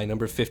 My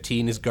number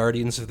 15 is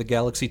Guardians of the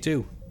Galaxy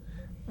 2.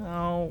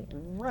 Oh,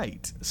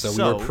 right. So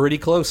we were pretty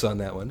close on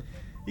that one.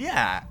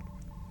 Yeah.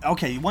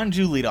 Okay, why don't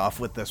you lead off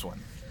with this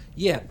one?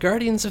 Yeah,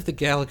 Guardians of the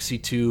Galaxy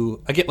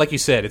 2, again, like you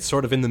said, it's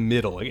sort of in the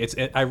middle.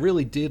 I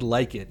really did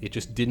like it. It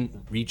just didn't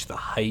reach the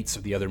heights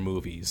of the other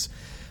movies.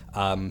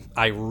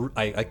 Everybody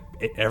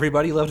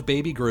loved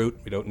Baby Groot.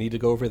 We don't need to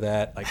go over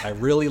that. Like, I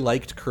really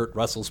liked Kurt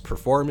Russell's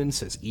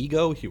performance as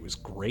Ego. He was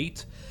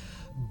great.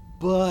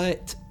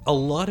 But a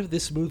lot of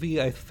this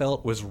movie I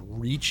felt was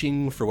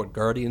reaching for what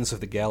Guardians of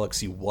the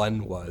Galaxy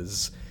 1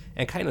 was,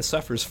 and kind of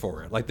suffers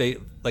for it. Like the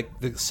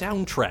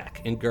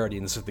soundtrack in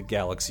Guardians of the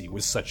Galaxy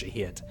was such a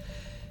hit.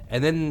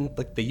 And then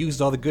like they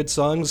used all the good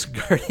songs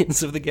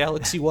Guardians of the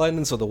Galaxy 1,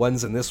 and so the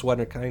ones in this one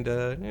are kind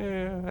of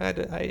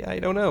I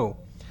don't know.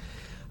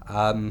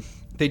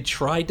 they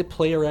tried to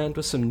play around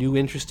with some new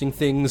interesting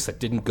things that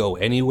didn't go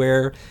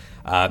anywhere.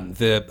 I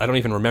don't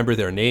even remember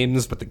their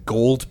names, but the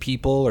Gold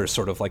People are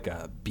sort of like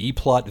a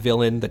B-plot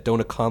villain that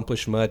don't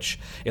accomplish much.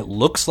 It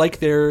looks like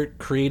they're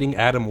creating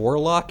Adam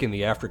Warlock in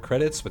the after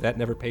credits, but that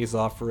never pays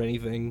off for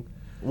anything.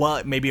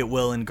 Well, maybe it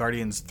will in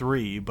Guardians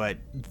 3, but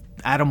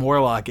Adam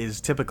Warlock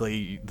is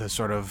typically the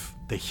sort of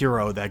the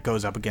hero that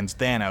goes up against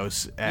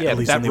Thanos, at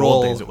least in the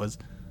old days it was.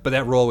 But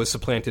that role was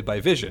supplanted by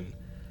Vision.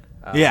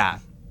 Yeah.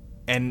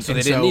 So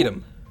they didn't need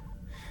him.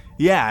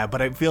 Yeah,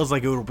 but it feels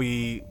like it would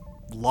be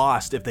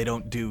lost if they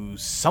don't do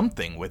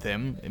something with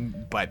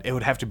him, but it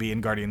would have to be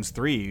in Guardians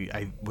 3,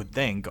 I would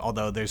think,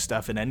 although there's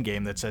stuff in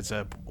Endgame that sets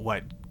up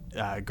what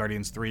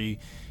Guardians 3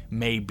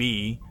 may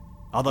be,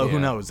 although who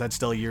knows, that's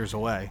still years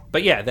away.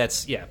 But yeah,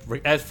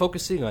 as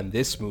focusing on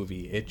this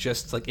movie, it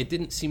just, like, it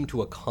didn't seem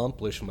to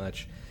accomplish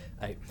much.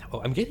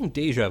 I'm getting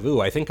deja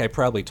vu. I think I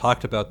probably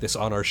talked about this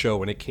on our show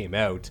when it came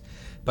out.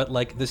 But,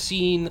 like, the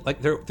scene,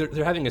 like,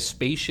 they're having a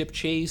spaceship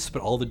chase,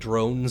 but all the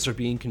drones are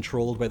being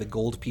controlled by the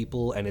Gold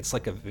People, and it's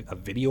like a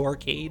video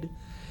arcade.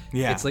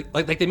 Yeah. It's like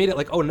they made it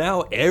like, oh,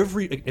 now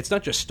it's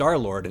not just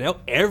Star-Lord, now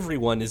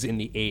everyone is in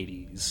the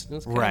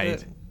 80s.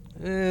 Right.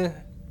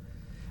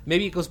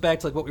 Maybe it goes back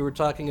to, like, what we were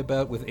talking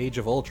about with Age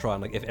of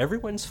Ultron. Like, if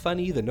everyone's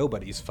funny, then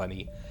nobody's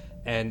funny.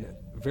 And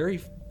there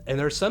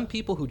are some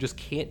people who just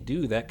can't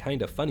do that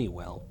kind of funny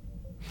well.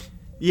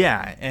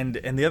 Yeah, and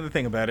the other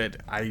thing about it,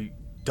 I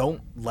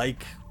don't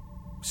like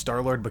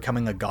Star-Lord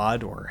becoming a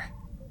god or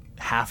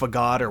half a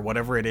god or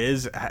whatever it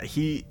is.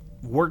 He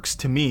works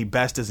to me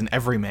best as an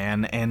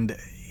everyman, and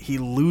he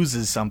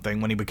loses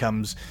something when he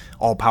becomes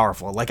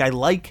all-powerful. Like, I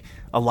like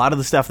a lot of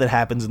the stuff that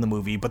happens in the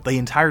movie, but the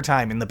entire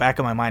time in the back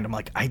of my mind, I'm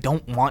like, I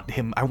don't want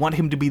him. I want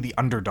him to be the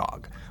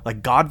underdog.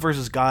 Like, God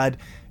versus God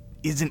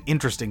isn't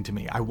interesting to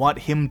me. I want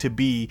him to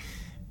be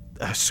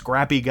a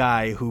scrappy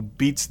guy who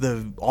beats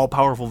the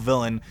all-powerful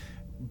villain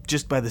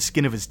just by the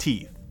skin of his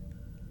teeth.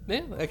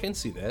 Yeah, I can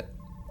see that.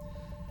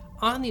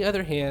 On the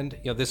other hand,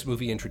 this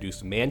movie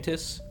introduced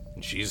Mantis,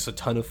 and she's a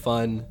ton of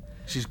fun.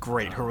 She's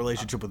great. Her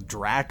relationship with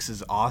Drax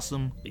is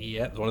awesome.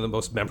 Yeah, one of the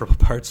most memorable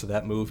parts of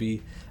that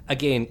movie.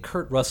 Again,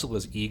 Kurt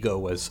Russell's ego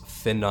was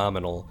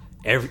phenomenal.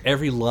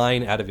 Every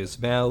line out of his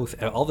mouth,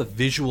 and all the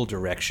visual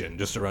direction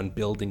just around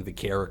building the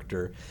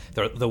character,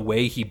 the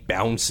way he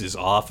bounces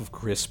off of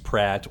Chris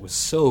Pratt was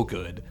so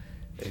good.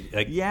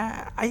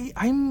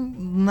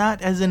 I'm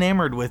not as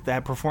enamored with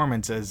that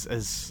performance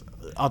as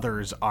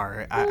others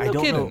are. I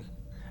don't know.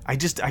 I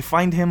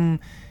find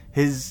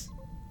his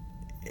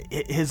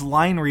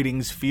line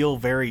readings feel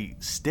very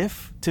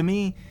stiff to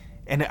me,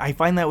 and I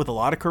find that with a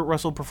lot of Kurt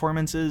Russell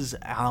performances.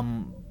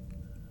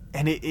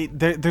 And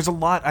there's a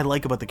lot I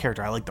like about the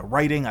character. I like the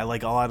writing. I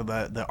like a lot of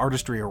the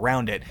artistry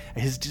around it.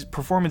 His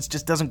performance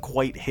just doesn't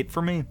quite hit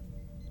for me.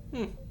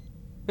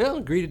 Well,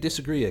 agree to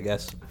disagree, I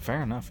guess.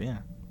 Fair enough, yeah.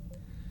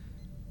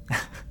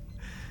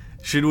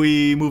 Should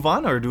we move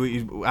on, or do we?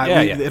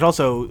 Yeah. It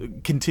also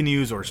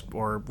continues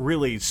or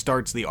really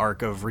starts the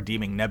arc of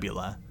redeeming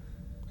Nebula.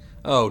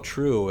 Oh,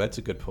 true. That's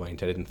a good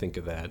point. I didn't think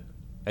of that.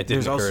 It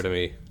didn't occur to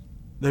me.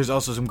 There's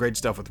also some great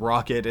stuff with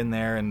Rocket in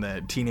there, and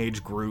the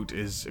teenage Groot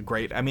is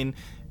great. I mean,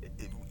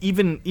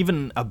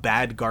 even a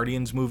bad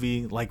Guardians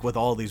movie, like with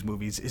all these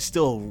movies, is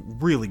still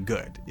really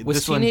good.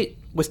 Was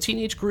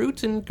Teenage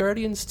Groot in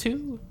Guardians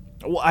 2?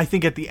 Well, I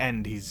think at the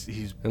end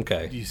he's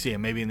okay. You see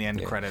him maybe in the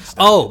end credits.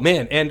 Oh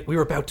man, and we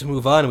were about to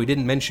move on, and we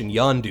didn't mention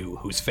Yondu,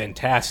 who's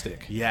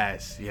fantastic.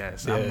 Yes.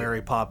 I'm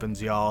Mary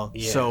Poppins, y'all.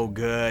 Yeah. So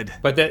good.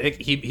 But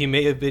he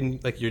may have been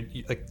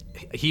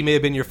he may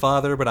have been your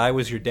father, but I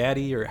was your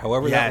daddy, or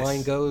however that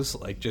line goes.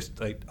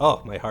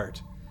 My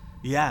heart.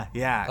 Yeah.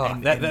 Oh,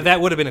 that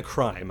would have been a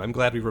crime. I'm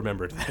glad we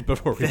remembered that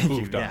before we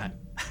moved on. Yeah.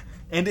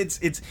 And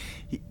it's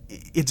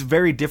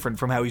very different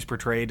from how he's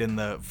portrayed in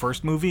the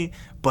first movie,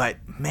 but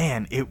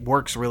man, it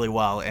works really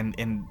well.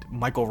 And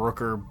Michael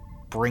Rooker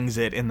brings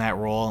it in that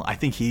role. I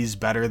think he's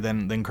better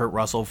than Kurt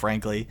Russell,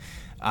 frankly.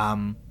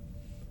 Anyway,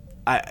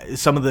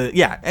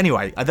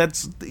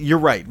 you're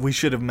right. We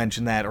should have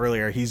mentioned that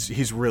earlier.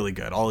 He's really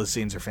good. All his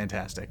scenes are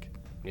fantastic.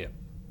 Yeah.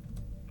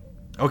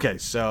 Okay,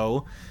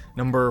 so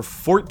number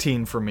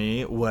 14 for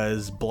me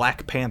was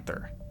Black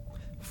Panther.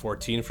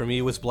 14 for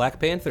me was Black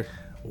Panther.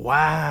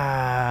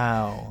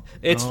 Wow.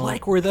 It's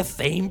like we're the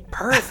same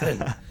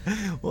person.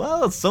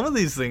 Well, some of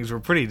these things were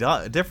pretty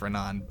different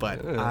on,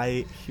 but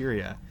I hear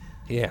ya.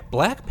 Yeah,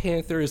 Black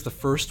Panther is the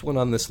first one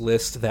on this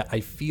list that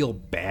I feel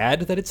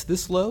bad that it's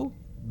this low,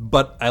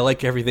 but I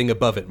like everything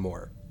above it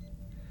more.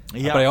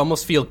 Yeah. But I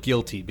almost feel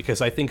guilty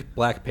because I think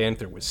Black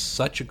Panther was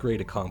such a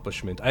great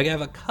accomplishment. I have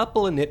a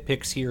couple of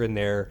nitpicks here and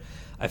there.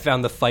 I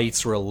found the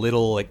fights were a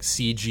little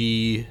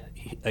CG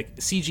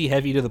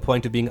heavy to the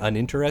point of being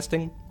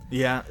uninteresting.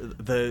 Yeah,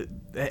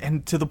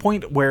 and to the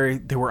point where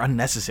they were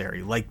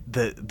unnecessary. Like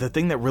the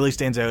thing that really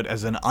stands out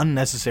as an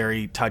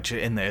unnecessary touch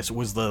in this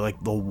was the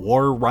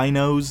war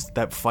rhinos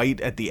that fight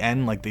at the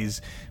end, like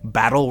these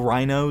battle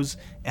rhinos.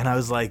 And I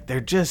was like,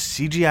 they're just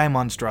CGI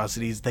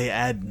monstrosities. They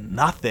add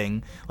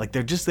nothing. Like,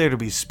 they're just there to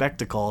be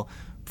spectacle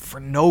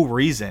for no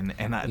reason,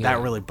 and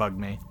that really bugged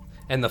me.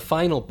 And the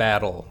final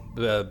battle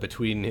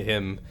between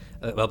him,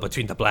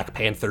 between the Black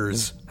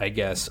Panthers, I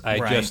guess,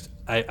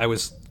 I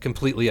was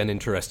completely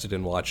uninterested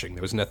in watching.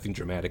 There was nothing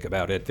dramatic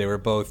about it. They were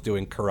both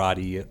doing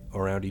karate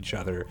around each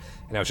other,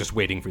 and I was just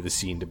waiting for the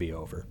scene to be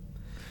over.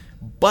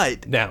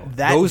 But now,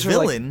 that those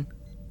villain...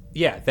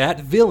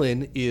 that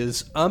villain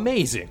is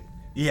amazing.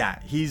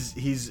 Yeah,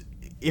 he's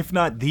if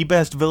not the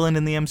best villain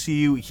in the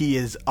MCU, he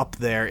is up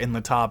there in the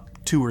top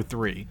 2 or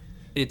 3.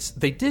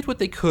 They did what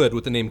they could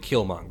with the name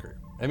Killmonger.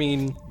 I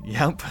mean,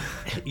 yep.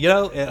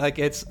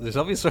 There's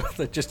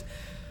obviously just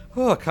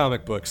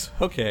comic books.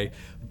 Okay,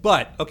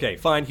 but okay,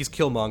 fine. He's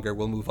Killmonger.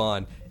 We'll move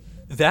on.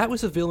 That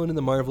was a villain in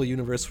the Marvel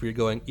universe where you're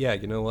going, yeah,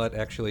 you know what?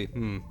 Actually,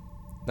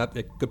 not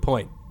a good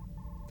point.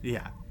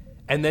 Yeah.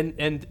 And then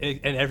and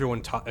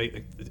everyone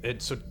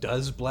so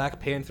does Black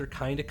Panther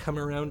kind of come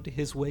around to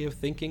his way of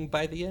thinking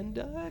by the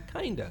end?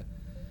 Kinda.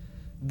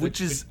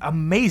 Which is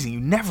amazing. You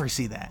never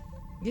see that.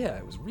 Yeah,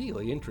 it was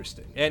really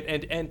interesting.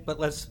 But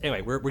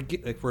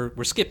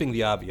we're skipping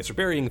the obvious. We're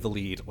burying the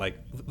lead. Like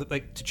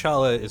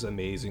T'Challa is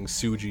amazing.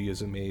 Suji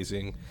is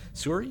amazing.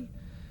 Suri,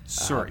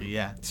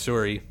 yeah.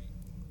 Suri.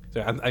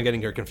 So I'm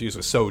getting her confused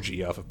with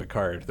Soji off of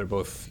Picard. They're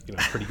both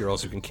pretty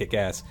girls who can kick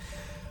ass.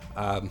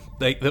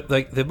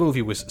 The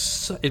movie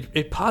was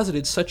it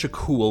posited such a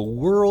cool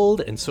world,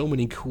 and so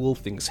many cool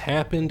things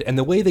happened, and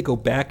the way they go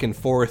back and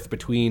forth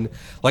between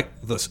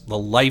the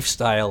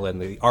lifestyle and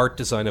the art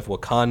design of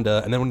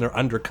Wakanda, and then when they're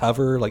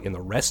undercover in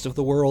the rest of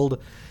the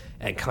world,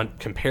 and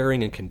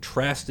comparing and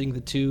contrasting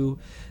the two,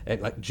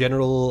 and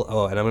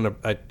and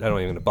I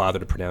don't even bother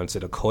to pronounce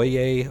it,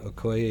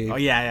 Okoye. Oh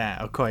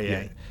yeah, Okoye.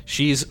 Yeah.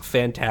 She's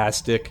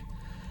fantastic.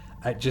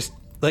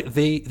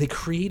 They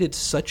created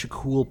such a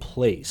cool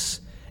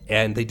place.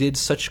 And they did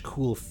such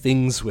cool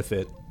things with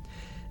it,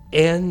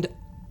 and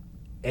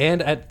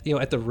at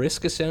the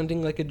risk of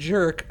sounding like a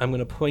jerk, I'm going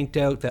to point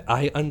out that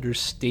I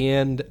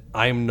understand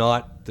I'm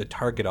not the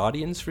target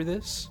audience for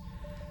this.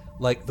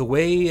 The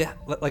way,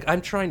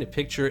 I'm trying to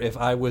picture if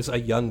I was a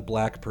young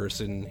black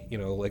person,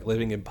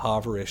 living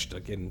impoverished,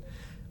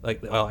 I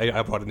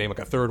brought a name a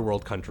third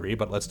world country,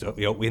 but let's do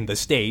in the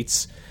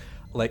States.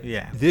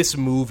 This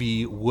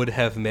movie would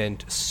have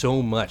meant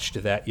so much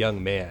to that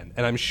young man,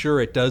 and I'm sure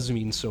it does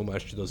mean so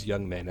much to those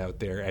young men out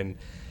there, and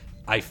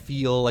I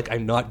feel like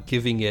I'm not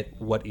giving it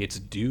what it's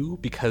due,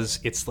 because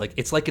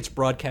it's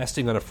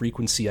broadcasting on a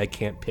frequency I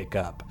can't pick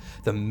up.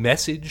 The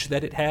message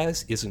that it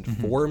has isn't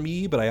for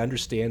me, but I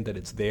understand that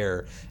it's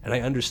there, and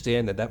I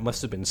understand that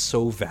must have been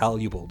so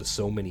valuable to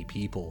so many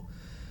people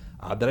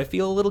that I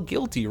feel a little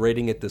guilty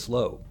rating it this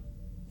low.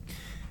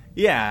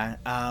 Yeah,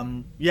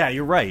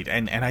 you're right,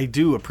 and I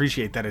do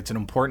appreciate that it's an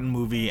important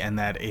movie and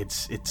that it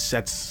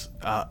sets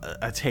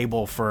a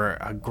table for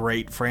a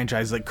great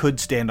franchise that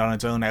could stand on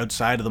its own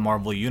outside of the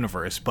Marvel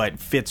Universe, but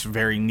fits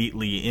very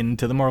neatly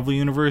into the Marvel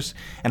Universe.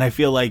 And I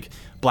feel like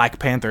Black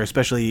Panther,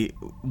 especially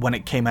when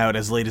it came out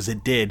as late as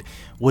it did,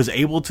 was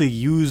able to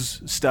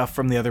use stuff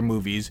from the other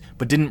movies,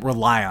 but didn't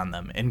rely on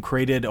them, and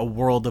created a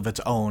world of its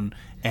own.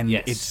 And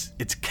yes.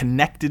 It's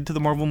connected to the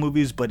Marvel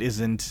movies, but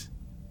isn't.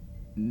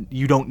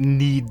 You don't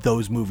need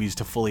those movies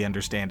to fully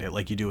understand it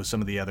like you do with some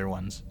of the other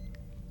ones.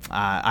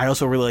 I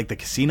also really like the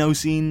casino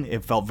scene.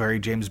 It felt very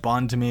James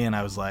Bond to me, and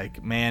I was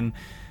like, man,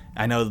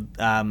 I know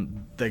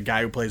the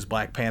guy who plays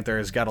Black Panther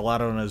has got a lot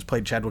on his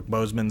plate. Chadwick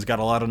Boseman's got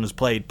a lot on his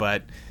plate,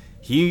 but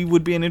he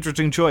would be an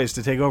interesting choice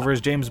to take over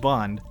as James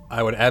Bond.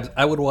 I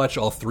would watch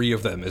all three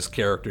of them as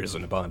characters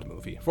in a Bond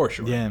movie, for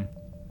sure. Yeah.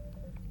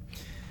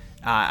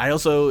 I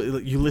also,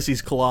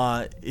 Ulysses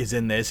Claw is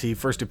in this. He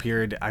first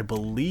appeared, I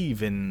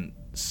believe, in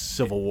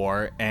Civil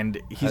War, and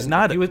he's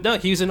not.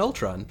 He's in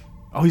Ultron.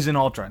 Oh, he's in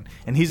Ultron,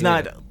 and he's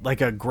not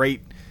like a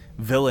great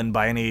villain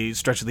by any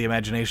stretch of the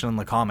imagination in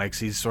the comics.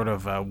 He's sort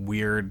of a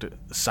weird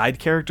side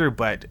character,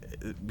 but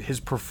his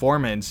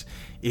performance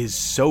is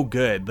so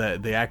good.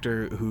 The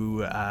actor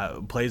who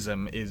plays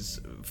him is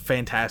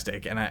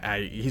fantastic, and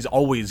he's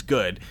always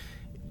good,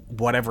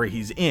 whatever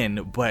he's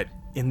in. But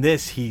in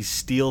this, he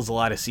steals a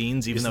lot of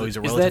scenes, even though he's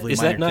a relatively minor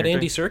character. Is that not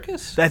Andy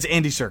Serkis? That's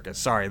Andy Serkis.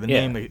 Sorry, the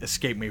name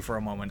escaped me for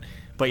a moment.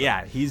 But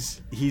yeah,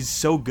 he's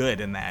so good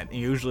in that.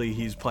 Usually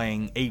he's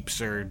playing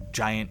apes or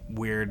giant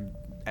weird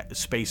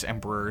space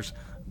emperors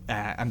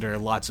under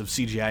lots of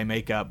CGI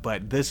makeup,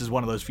 but this is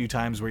one of those few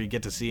times where you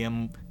get to see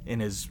him in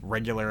his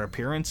regular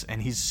appearance,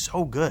 and he's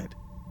so good.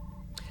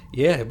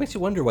 Yeah, it makes you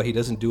wonder why he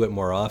doesn't do it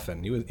more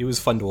often. He was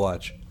fun to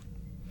watch.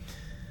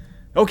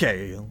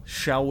 Okay,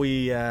 shall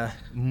we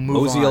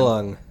mosey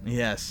along?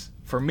 Yes.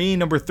 For me,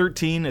 number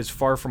 13 is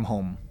Far From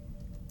Home.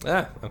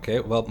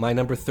 Okay. Well, my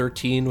number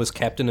 13 was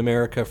Captain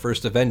America: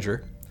 First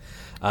Avenger,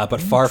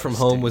 but Far From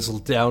Home was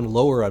down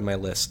lower on my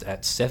list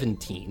at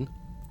 17.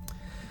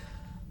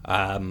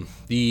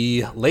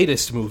 The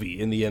latest movie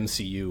in the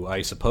MCU,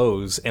 I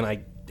suppose,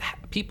 and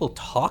people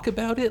talk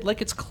about it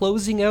like it's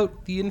closing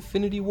out the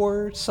Infinity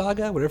War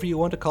saga, whatever you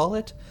want to call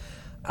it.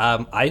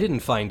 I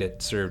didn't find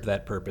it served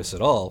that purpose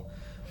at all.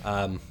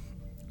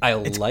 I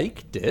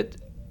liked it.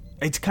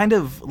 It's kind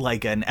of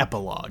like an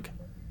epilogue.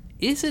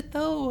 Is it,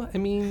 though? I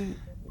mean...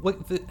 like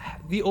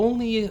the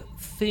only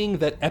thing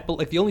that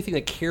the only thing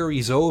that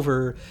carries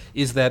over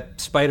is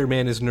that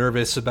Spider-Man is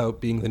nervous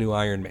about being the new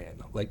Iron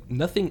Man. Like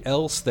nothing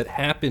else that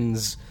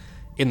happens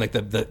in like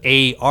the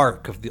A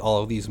arc of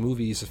all of these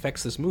movies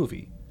affects this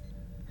movie.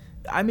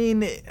 I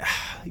mean,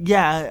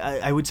 yeah,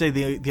 I would say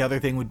the other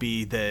thing would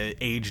be the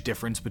age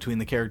difference between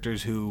the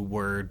characters who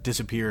were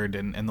disappeared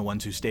and the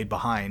ones who stayed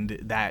behind.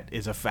 That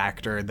is a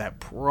factor that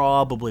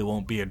probably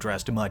won't be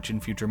addressed much in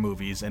future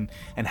movies and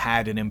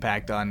had an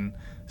impact on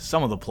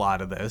some of the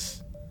plot of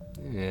this.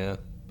 Yeah,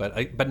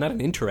 but not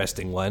an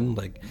interesting one.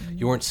 Like,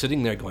 you weren't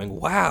sitting there going,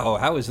 wow,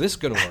 how is this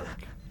going to work?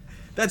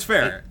 That's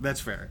fair.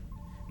 That's fair.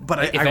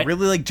 But I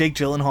really like Jake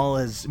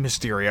Gyllenhaal as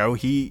Mysterio.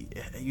 He,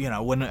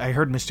 when I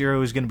heard Mysterio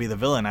was going to be the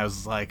villain, I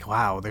was like,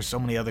 wow, there's so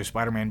many other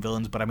Spider-Man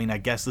villains, but I mean, I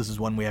guess this is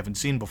one we haven't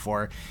seen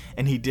before.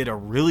 And he did a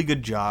really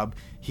good job.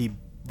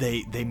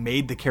 They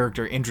made the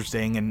character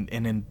interesting and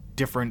in a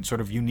different sort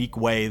of unique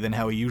way than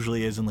how he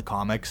usually is in the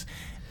comics.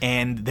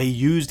 And they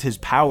used his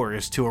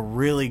powers to a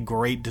really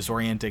great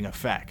disorienting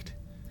effect.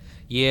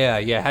 Yeah,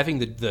 having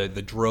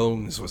the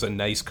drones was a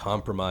nice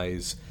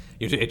compromise.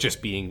 It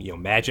just being,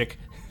 magic.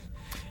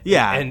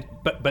 Yeah,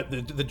 but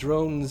the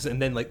drones, and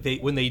then like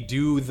when they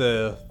do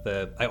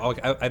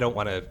I don't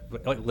want to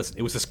listen.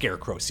 It was the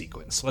Scarecrow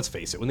sequence. Let's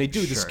face it. When they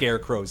do the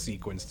Scarecrow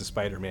sequence to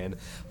Spider-Man,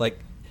 like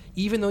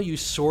even though you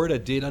sorta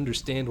did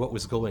understand what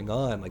was going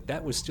on, like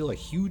that was still a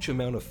huge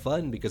amount of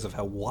fun because of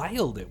how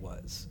wild it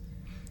was.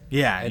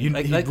 Yeah, you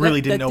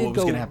really didn't know what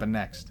was going to happen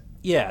next.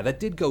 Yeah, that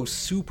did go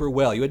super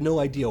well. You had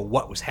no idea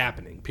what was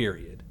happening.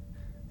 Period.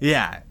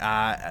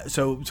 Yeah,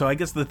 so I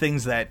guess the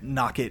things that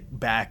knock it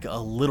back a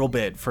little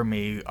bit for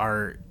me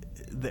are,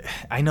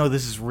 I know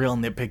this is real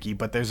nitpicky,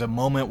 but there's a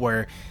moment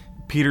where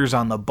Peter's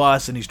on the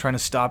bus and he's trying to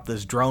stop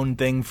this drone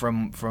thing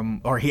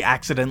from or he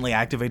accidentally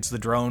activates the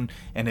drone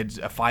and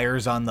it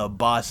fires on the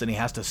bus and he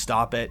has to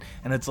stop it,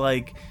 and it's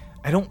like,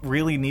 I don't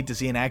really need to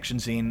see an action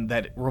scene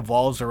that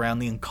revolves around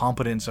the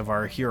incompetence of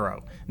our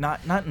hero. Not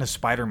in a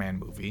Spider-Man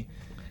movie.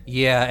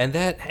 Yeah,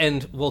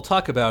 and we'll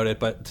talk about it,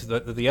 but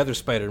the other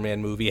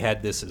Spider-Man movie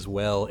had this as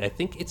well. I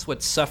think it's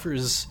what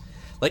suffers,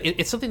 like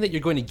it's something that you're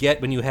going to get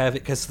when you have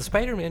it, because the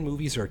Spider-Man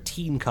movies are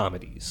teen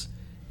comedies.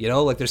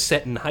 Like they're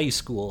set in high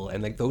school,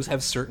 and like those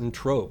have certain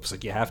tropes.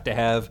 Like you have to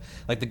have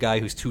like the guy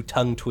who's too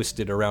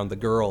tongue-twisted around the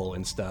girl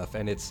and stuff.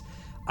 And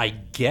I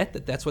get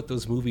that that's what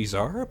those movies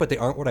are, but they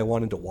aren't what I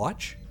wanted to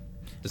watch.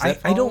 Does that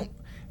I don't.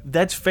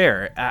 That's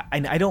fair.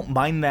 I don't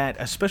mind that,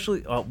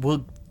 especially.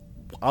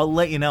 I'll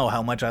let you know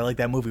how much I like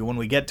that movie when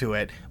we get to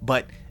it.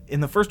 But in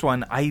the first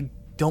one, I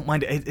don't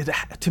mind it.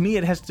 To me,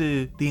 it has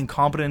to, the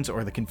incompetence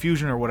or the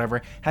confusion or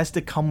whatever has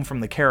to come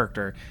from the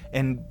character.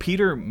 And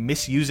Peter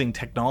misusing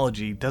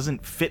technology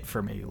doesn't fit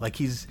for me. Like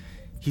he's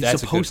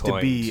supposed to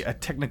be a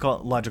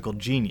technological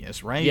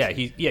genius, right? Yeah,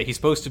 he's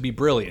supposed to be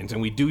brilliant, and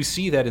we do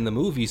see that in the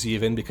movies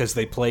even because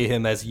they play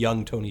him as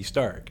young Tony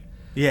Stark.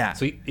 Yeah.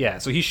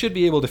 So he should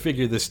be able to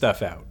figure this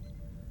stuff out.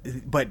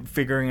 But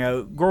figuring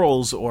out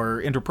girls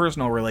or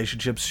interpersonal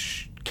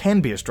relationships can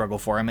be a struggle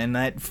for him, and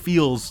that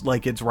feels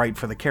like it's right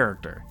for the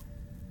character.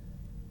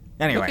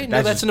 Anyway, okay,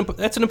 that's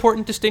an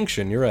important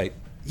distinction. You're right.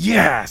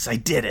 Yes, I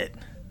did it.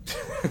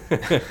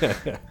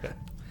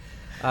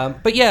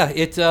 But yeah,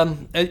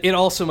 it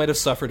also might have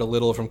suffered a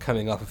little from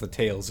coming off of the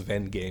Tales of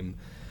Endgame.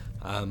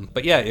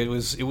 But yeah, it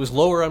was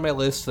lower on my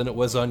list than it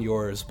was on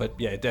yours. But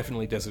yeah, it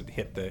definitely doesn't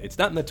hit it's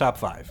not in the top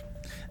 5.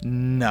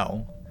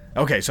 No.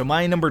 Okay, so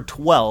my number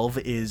 12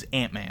 is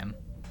Ant-Man.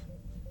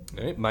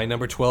 All right, my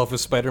number 12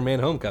 is Spider-Man: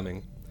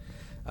 Homecoming.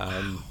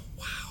 Wow.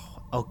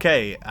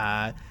 Okay.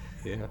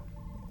 Yeah.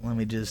 Let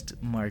me just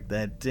mark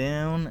that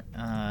down.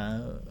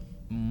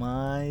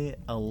 My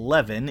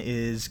 11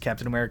 is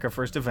Captain America: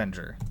 First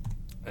Avenger.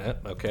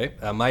 Okay.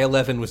 My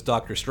 11 was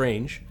Doctor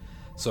Strange.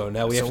 So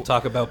now we have to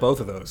talk about both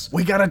of those.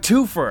 We got a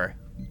twofer.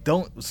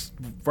 Don't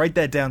write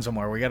that down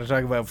somewhere. We got to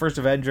talk about First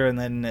Avenger and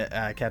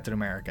then Captain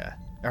America.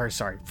 Or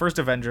sorry, First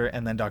Avenger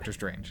and then Doctor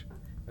Strange.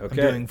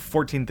 Okay. I'm doing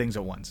 14 things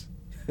at once.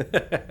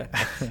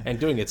 And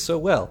doing it so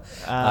well.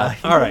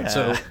 All right,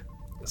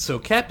 so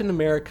Captain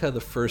America, the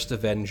First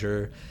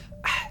Avenger,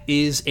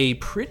 is a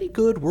pretty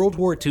good World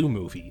War II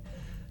movie,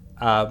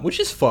 which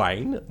is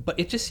fine, but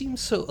it just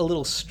seems a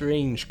little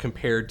strange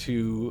compared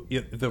to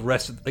the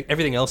rest of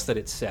everything else that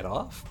it set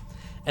off.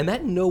 And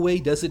that in no way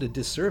does it a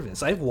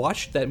disservice. I've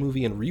watched that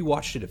movie and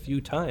rewatched it a few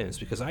times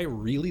because I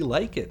really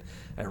like it.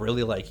 I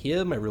really like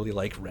him. I really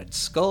like Red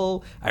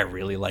Skull. I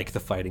really like the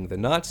fighting the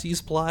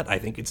Nazis plot. I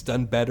think it's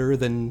done better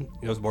than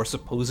more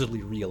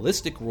supposedly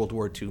realistic World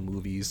War II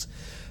movies.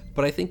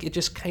 But I think it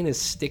just kind of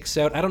sticks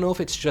out. I don't know if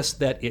it's just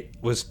that it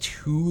was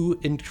too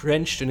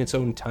entrenched in its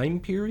own time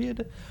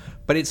period,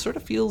 but it sort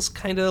of feels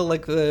kind of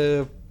like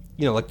the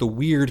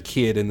weird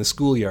kid in the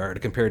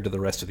schoolyard compared to the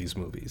rest of these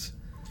movies.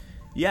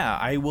 Yeah,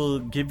 I will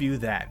give you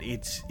that.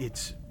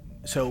 It's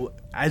so,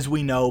 as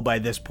we know by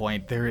this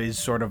point, there is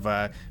sort of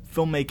a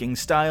filmmaking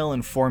style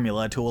and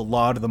formula to a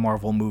lot of the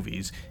Marvel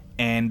movies,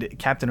 and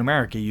Captain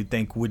America, you'd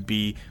think, would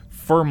be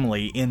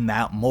firmly in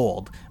that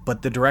mold.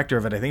 But the director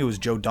of it, I think it was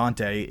Joe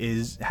Dante,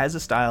 has a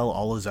style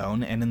all his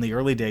own. And in the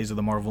early days of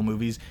the Marvel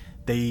movies,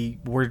 they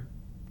were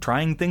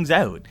trying things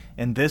out.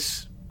 And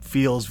this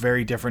feels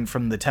very different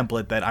from the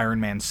template that Iron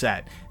Man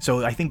set.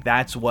 So I think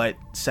that's what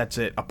sets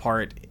it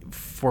apart,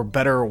 for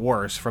better or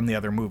worse, from the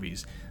other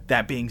movies.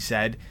 That being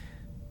said,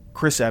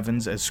 Chris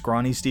Evans as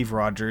scrawny Steve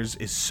Rogers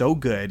is so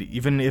good,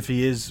 even if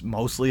he is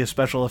mostly a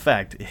special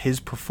effect. His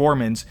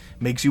performance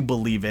makes you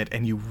believe it,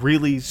 and you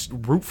really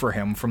root for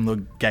him from the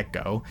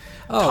get-go.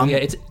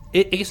 Yeah,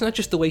 it's not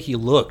just the way he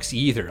looks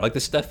either. Like the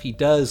stuff he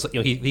does,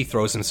 he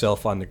throws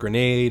himself on the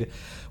grenade.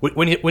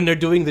 When they're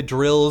doing the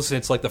drills,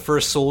 it's like the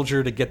first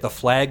soldier to get the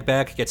flag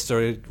back gets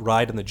to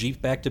ride on the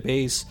Jeep back to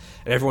base,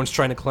 and everyone's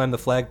trying to climb the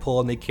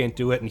flagpole and they can't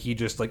do it, and he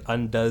just like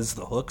undoes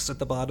the hooks at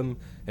the bottom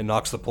and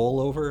knocks the pole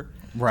over.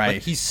 Right.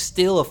 Like, he's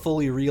still a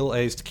fully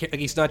realized.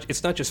 It's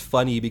not just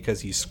funny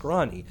because he's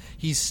scrawny.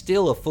 He's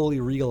still a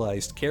fully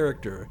realized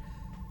character.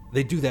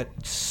 They do that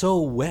so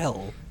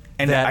well.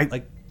 And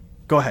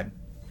go ahead.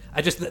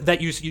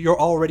 You're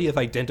already have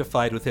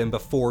identified with him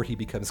before he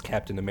becomes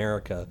Captain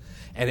America,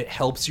 and it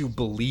helps you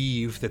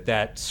believe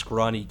that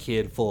scrawny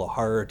kid full of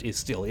heart is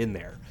still in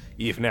there,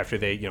 even after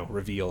they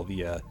reveal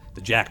the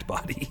jacked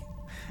body.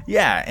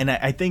 Yeah, and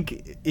I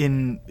think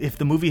if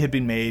the movie had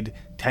been made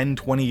 10,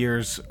 20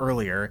 years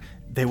earlier,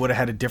 they would have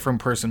had a different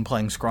person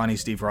playing scrawny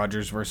Steve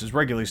Rogers versus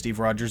regular Steve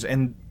Rogers,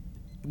 and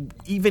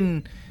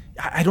even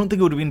I don't think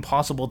it would have been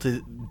possible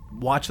to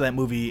watch that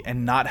movie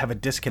and not have a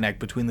disconnect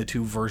between the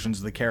two versions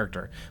of the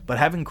character. But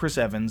having Chris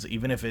Evans,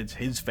 even if it's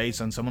his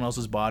face on someone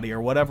else's body or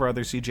whatever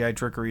other CGI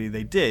trickery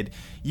they did,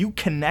 you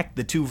connect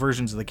the two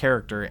versions of the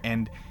character,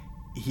 and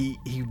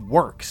he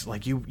works.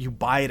 Like you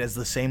buy it as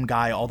the same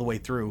guy all the way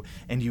through,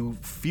 and you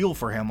feel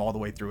for him all the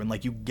way through, and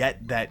like you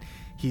get that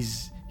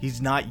he's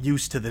not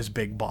used to this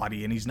big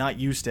body, and he's not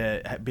used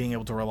to being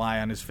able to rely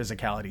on his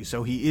physicality.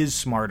 So he is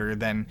smarter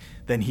than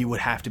he would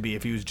have to be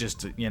if he was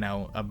just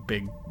a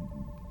big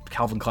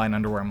Calvin Klein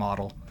underwear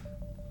model.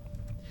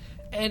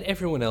 And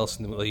everyone else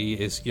in the movie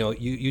is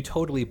you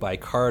totally buy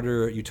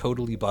Carter, you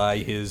totally buy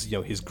his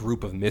his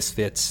group of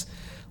misfits.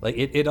 Like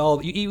it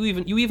all, you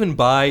even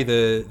buy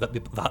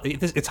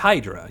it's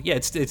Hydra. Yeah,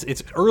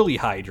 it's early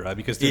Hydra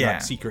because they're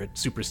not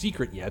super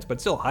secret yet, but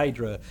still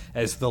Hydra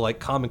as the like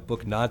comic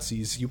book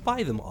Nazis. You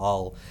buy them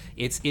all.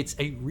 It's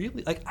a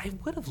really I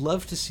would have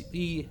loved to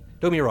see.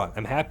 Don't get me wrong,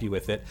 I'm happy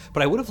with it,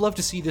 but I would have loved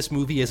to see this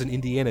movie as an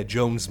Indiana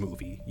Jones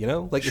movie.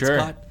 Sure. It's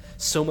got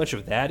so much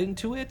of that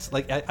into it.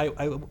 Like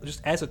I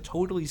just as a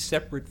totally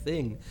separate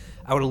thing,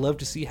 I would have loved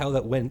to see how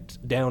that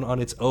went down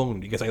on its own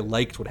because I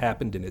liked what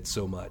happened in it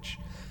so much.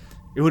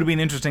 It would have been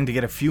interesting to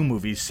get a few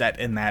movies set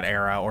in that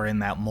era or in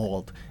that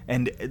mold.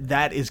 And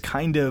that is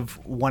kind of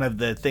one of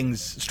the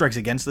things strikes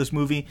against this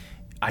movie.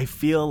 I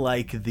feel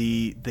like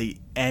the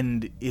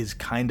end is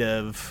kind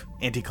of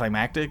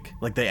anticlimactic.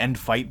 Like the end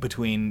fight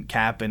between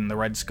Cap and the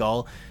Red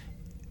Skull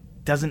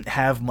doesn't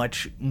have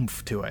much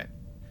oomph to it.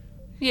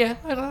 Yeah,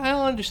 I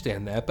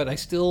understand that, but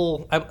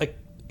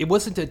it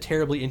wasn't a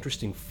terribly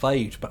interesting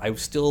fight, but I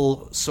was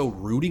still so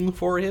rooting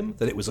for him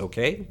that it was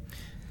okay.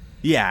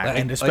 Yeah,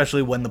 and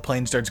especially when the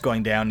plane starts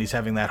going down, he's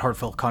having that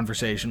heartfelt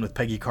conversation with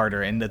Peggy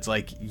Carter, and it's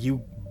like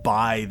you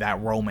buy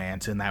that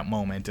romance in that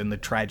moment and the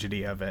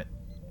tragedy of it.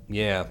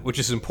 Yeah, which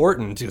is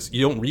important because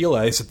you don't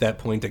realize at that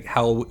point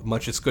how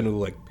much it's going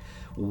to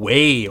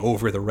weigh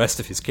over the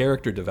rest of his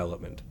character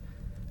development.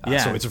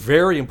 So it's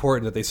very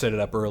important that they set it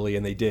up early,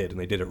 and they did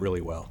it really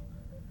well.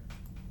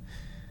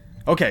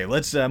 Okay,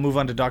 let's move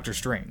on to Doctor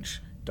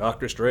Strange.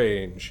 Doctor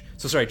Strange.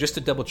 So sorry, just to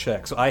double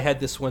check. So I had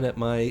this one at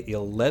my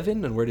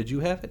 11, and where did you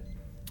have it?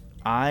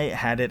 I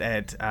had it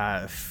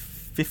at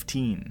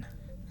 15.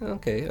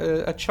 Okay,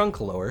 a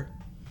chunk lower.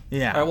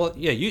 Yeah. All right, well,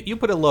 yeah, you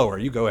put it lower.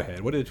 You go ahead.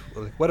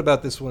 What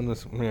about this one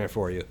was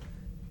for you?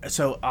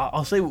 So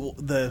I'll say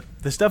the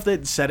stuff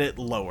that set it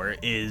lower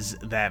is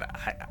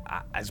that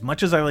I, as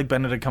much as I like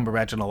Benedict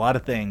Cumberbatch and a lot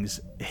of things,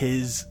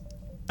 his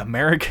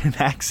American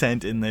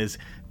accent in this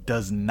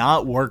does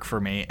not work for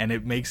me, and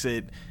it makes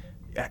it.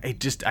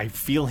 I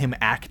feel him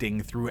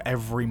acting through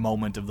every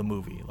moment of the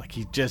movie. Like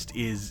he just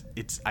is.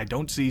 I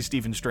don't see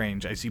Stephen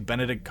Strange. I see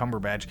Benedict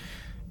Cumberbatch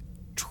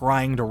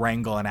trying to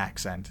wrangle an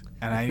accent,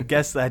 and I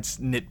guess that's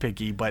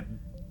nitpicky, but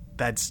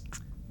that's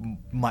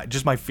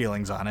my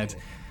feelings on it.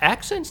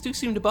 Accents do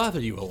seem to bother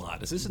you a lot.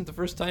 This isn't the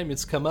first time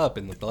it's come up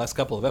in the last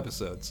couple of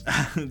episodes.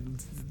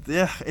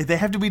 Yeah, they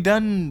have to be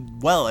done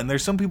well, and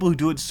there's some people who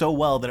do it so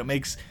well that it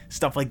makes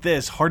stuff like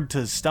this hard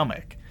to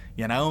stomach.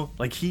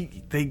 Like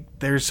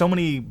there's so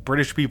many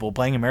British people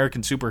playing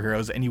American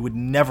superheroes, and you would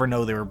never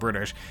know they were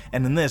British.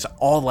 And in this,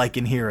 all I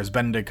can hear is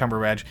Benedict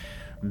Cumberbatch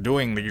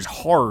doing these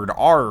hard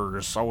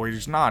R's, so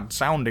he's not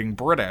sounding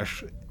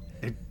British.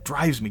 It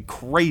drives me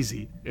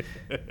crazy.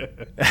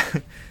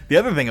 The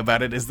other thing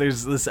about it is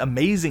there's this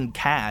amazing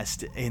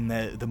cast in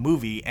the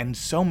movie, and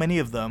so many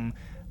of them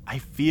I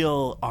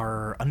feel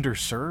are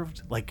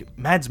underserved. Like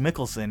Mads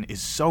Mikkelsen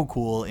is so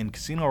cool in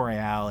Casino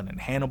Royale and in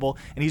Hannibal,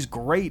 and he's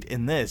great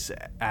in this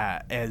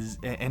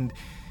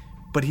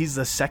but he's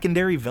the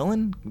secondary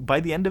villain by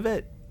the end of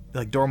it.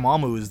 like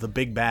Dormammu is the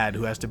big bad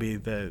who has to be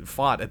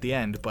fought at the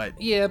end, but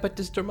Yeah, but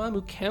does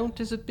Dormammu count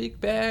as a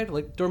big bad?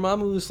 Like,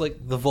 Dormammu's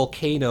like the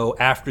volcano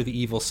after the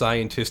evil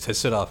scientist has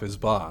set off his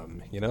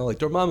bomb, you know? Like,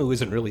 Dormammu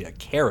isn't really a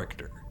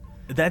character.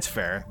 that's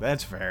fair.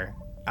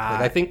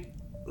 I think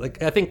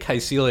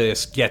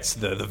Caecilius gets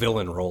the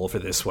villain role for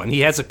this one.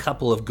 He has a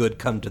couple of good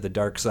come to the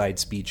dark side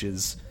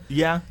speeches.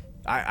 Yeah.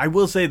 I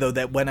will say, though,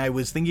 that when I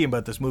was thinking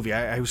about this movie,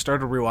 I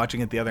started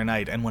rewatching it the other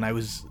night, and when I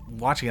was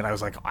watching it, I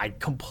was like, I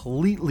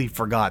completely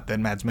forgot that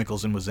Mads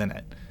Mikkelsen was in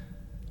it.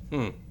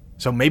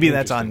 So maybe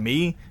that's on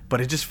me,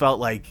 but it just felt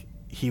like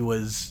he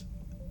was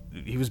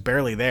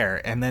barely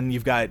there. And then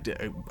you've got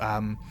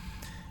Chiwetel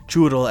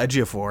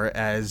Ejiofor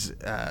as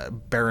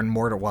Baron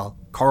Mordo. Well,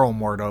 Carl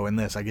Mordo in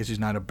this. I guess he's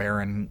not a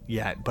Baron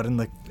yet, but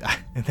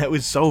that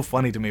was so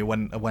funny to me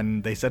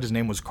when they said his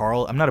name was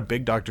Carl. I'm not a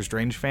big Doctor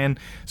Strange fan,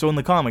 so in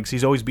the comics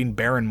he's always been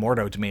Baron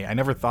Mordo to me. I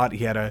never thought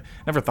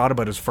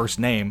about his first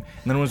name,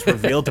 and then when it was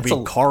revealed to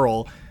be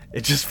Carl,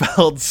 it just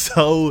felt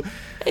so.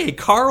 Hey,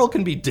 Carl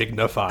can be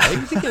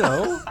dignified, you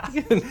know.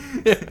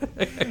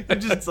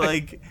 It's just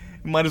like it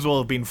might as well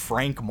have been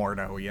Frank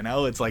Mordo, you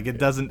know. It's like it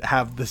doesn't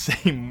have the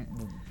same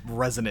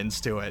resonance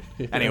to it.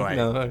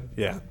 Anyway,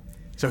 yeah.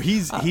 So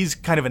he's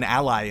kind of an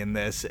ally in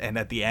this, and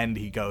at the end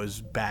he goes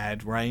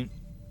bad, right?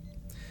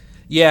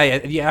 Yeah.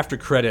 After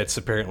credits,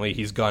 apparently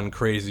he's gone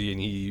crazy and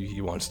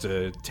he wants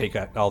to take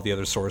out all the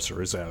other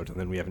sorcerers out, and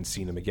then we haven't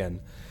seen him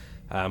again.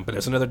 But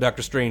there's another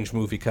Doctor Strange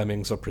movie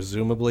coming, so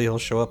presumably he'll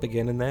show up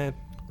again in that.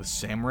 With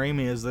Sam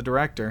Raimi as the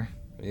director.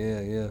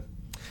 Yeah.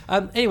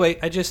 Anyway,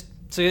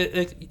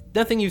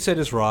 nothing you said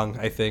is wrong,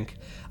 I think.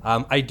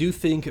 I do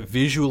think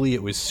visually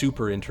it was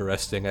super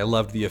interesting. I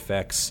loved the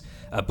effects,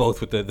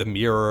 both with the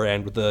mirror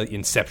and with the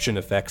Inception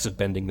effects of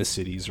bending the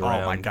cities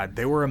around. Oh my god,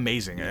 they were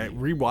amazing.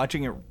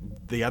 Rewatching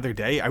it the other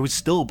day, I was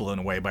still blown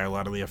away by a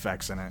lot of the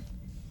effects in it.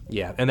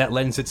 Yeah, and that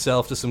lends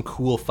itself to some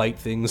cool fight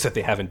things that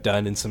they haven't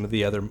done in some of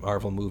the other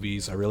Marvel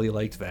movies. I really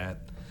liked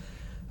that.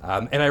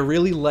 And I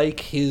really like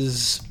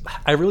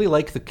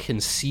the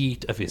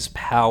conceit of his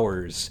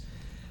powers.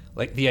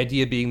 Like, the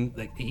idea being,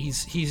 like, he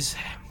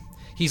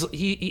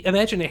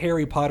imagine a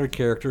Harry Potter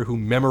character who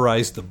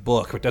memorized the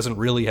book but doesn't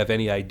really have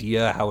any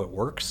idea how it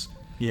works.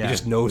 Yeah. He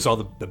just knows all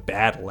the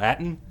bad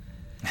Latin.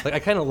 Like, I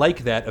kind of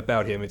like that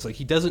about him. It's like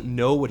he doesn't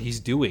know what he's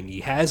doing.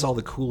 He has all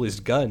the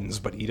coolest guns,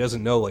 but he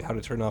doesn't know, like, how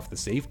to turn off the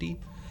safety.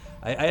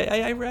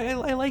 I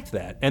liked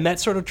that, and that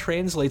sort of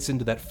translates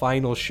into that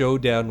final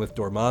showdown with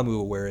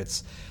Dormammu, where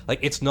it's like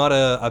it's not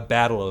a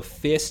battle of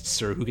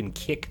fists or who can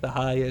kick the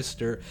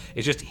highest, or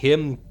it's just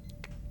him,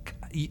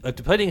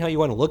 depending how you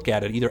want to look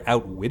at it, either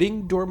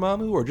outwitting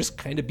Dormammu or just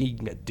kind of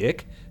being a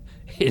dick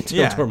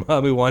until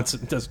Dormammu wants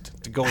it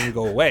to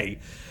go away.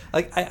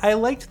 Like, I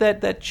liked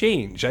that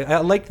change. I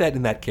like that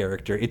in that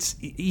character. It's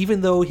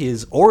even though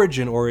his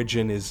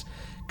origin is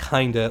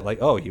kind of like,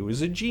 oh, he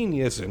was a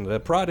genius and a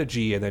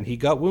prodigy, and then he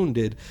got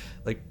wounded.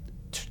 Like,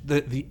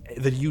 the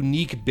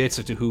unique bits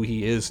of who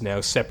he is now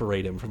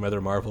separate him from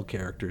other Marvel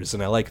characters,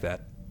 and I like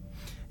that.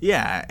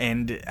 Yeah,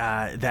 and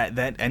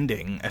that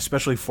ending,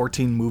 especially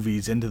 14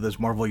 movies into this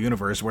Marvel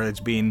universe where it's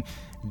been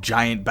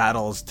giant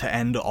battles to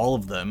end all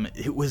of them,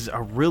 it was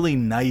a really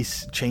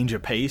nice change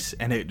of pace,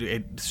 and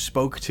it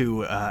spoke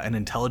to an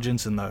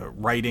intelligence in the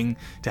writing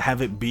to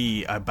have it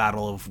be a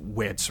battle of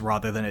wits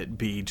rather than it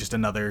be just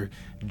another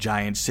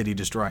giant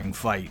city-destroying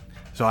fight.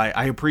 So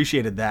I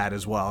appreciated that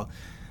as well.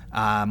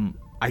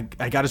 I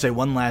gotta say,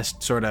 one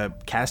last sort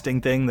of casting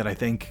thing that I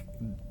think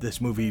this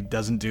movie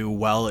doesn't do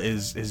well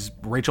is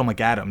Rachel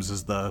McAdams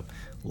as the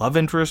love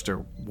interest or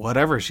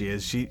whatever she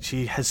is.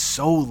 She has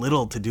so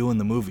little to do in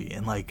the movie,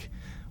 and like,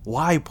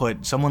 why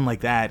put someone like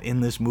that in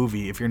this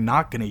movie if you're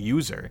not going to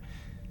use her?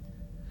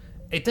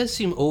 It does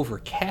seem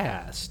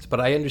overcast,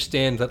 but I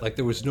understand that, like,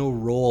 there was no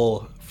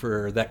role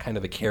for that kind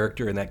of a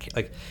character in that,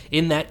 like,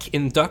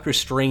 in Doctor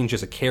Strange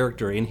as a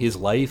character in his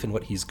life and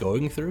what he's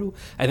going through.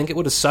 I think it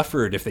would have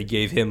suffered if they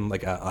gave him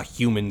like a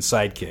human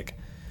sidekick.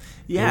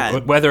 Yeah,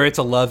 whether it's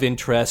a love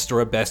interest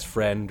or a best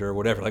friend or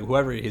whatever, like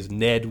whoever his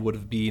Ned would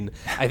have been,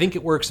 I think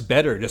it works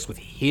better just with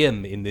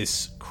him in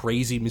this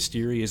crazy,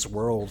 mysterious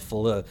world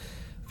full of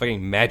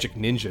fucking magic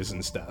ninjas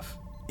and stuff.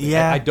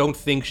 Yeah, I don't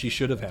think she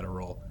should have had a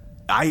role.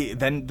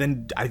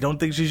 Then I don't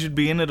think she should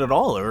be in it at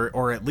all,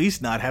 or at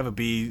least not have it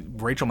be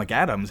Rachel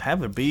McAdams.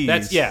 Have it be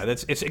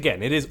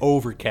it is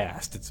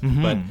overcast.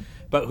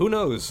 But who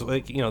knows?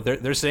 Like, you know,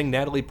 they're saying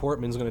Natalie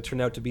Portman's going to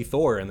turn out to be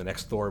Thor in the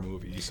next Thor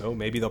movie, so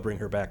maybe they'll bring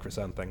her back for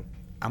something.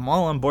 I'm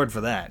all on board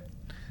for that.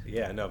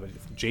 Yeah, no, but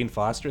Jane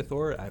Foster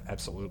Thor,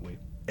 absolutely.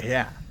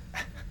 Yeah.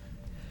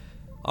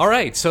 All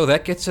right, so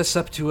that gets us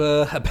up to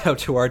about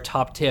to our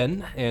top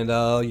 10, and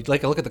you'd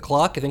like a look at the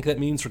clock. I think that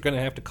means we're going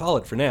to have to call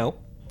it for now.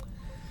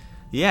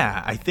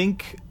 Yeah, I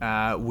think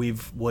we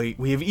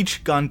have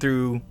each gone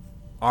through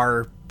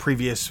our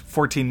previous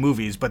 14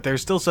 movies, but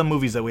there's still some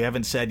movies that we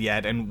haven't said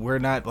yet, and we're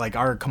not, like,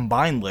 our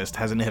combined list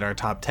hasn't hit our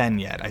top 10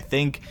 yet. I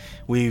think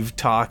we've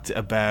talked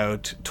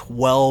about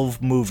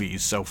 12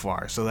 movies so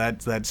far, so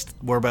that's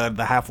we're about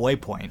the halfway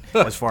point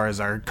as far as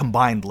our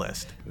combined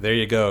list. There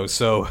you go.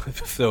 So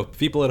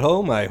people at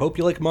home, I hope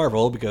you like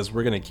Marvel, because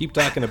we're going to keep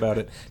talking about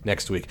it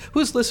next week.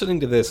 Who's listening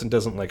to this and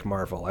doesn't like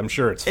Marvel? I'm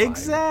sure it's fine.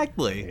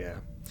 Exactly. Yeah.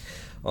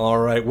 All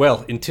right.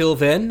 Well, until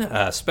then,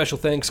 special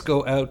thanks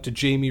go out to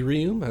Jamie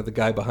Reum, the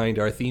guy behind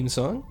our theme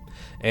song.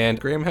 And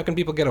Graham, how can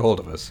people get a hold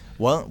of us?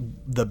 Well,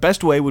 the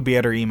best way would be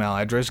at our email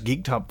address,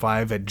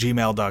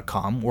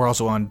 geektop5@gmail.com. We're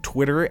also on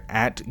Twitter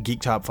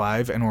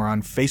 @geektop5, and we're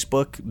on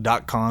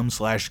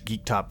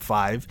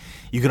facebook.com/geektop5.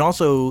 You can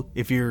also,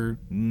 if you're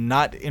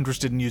not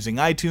interested in using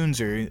iTunes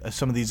or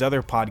some of these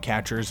other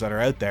podcatchers that are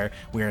out there,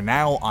 we are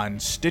now on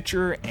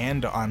Stitcher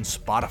and on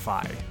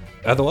Spotify.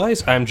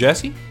 Otherwise, I'm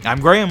Jesse.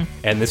 I'm Graham.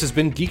 And this has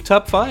been Geek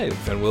Top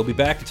 5, and we'll be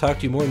back to talk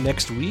to you more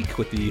next week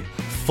with the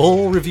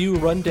full review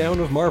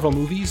rundown of Marvel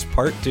movies,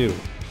 Part 2.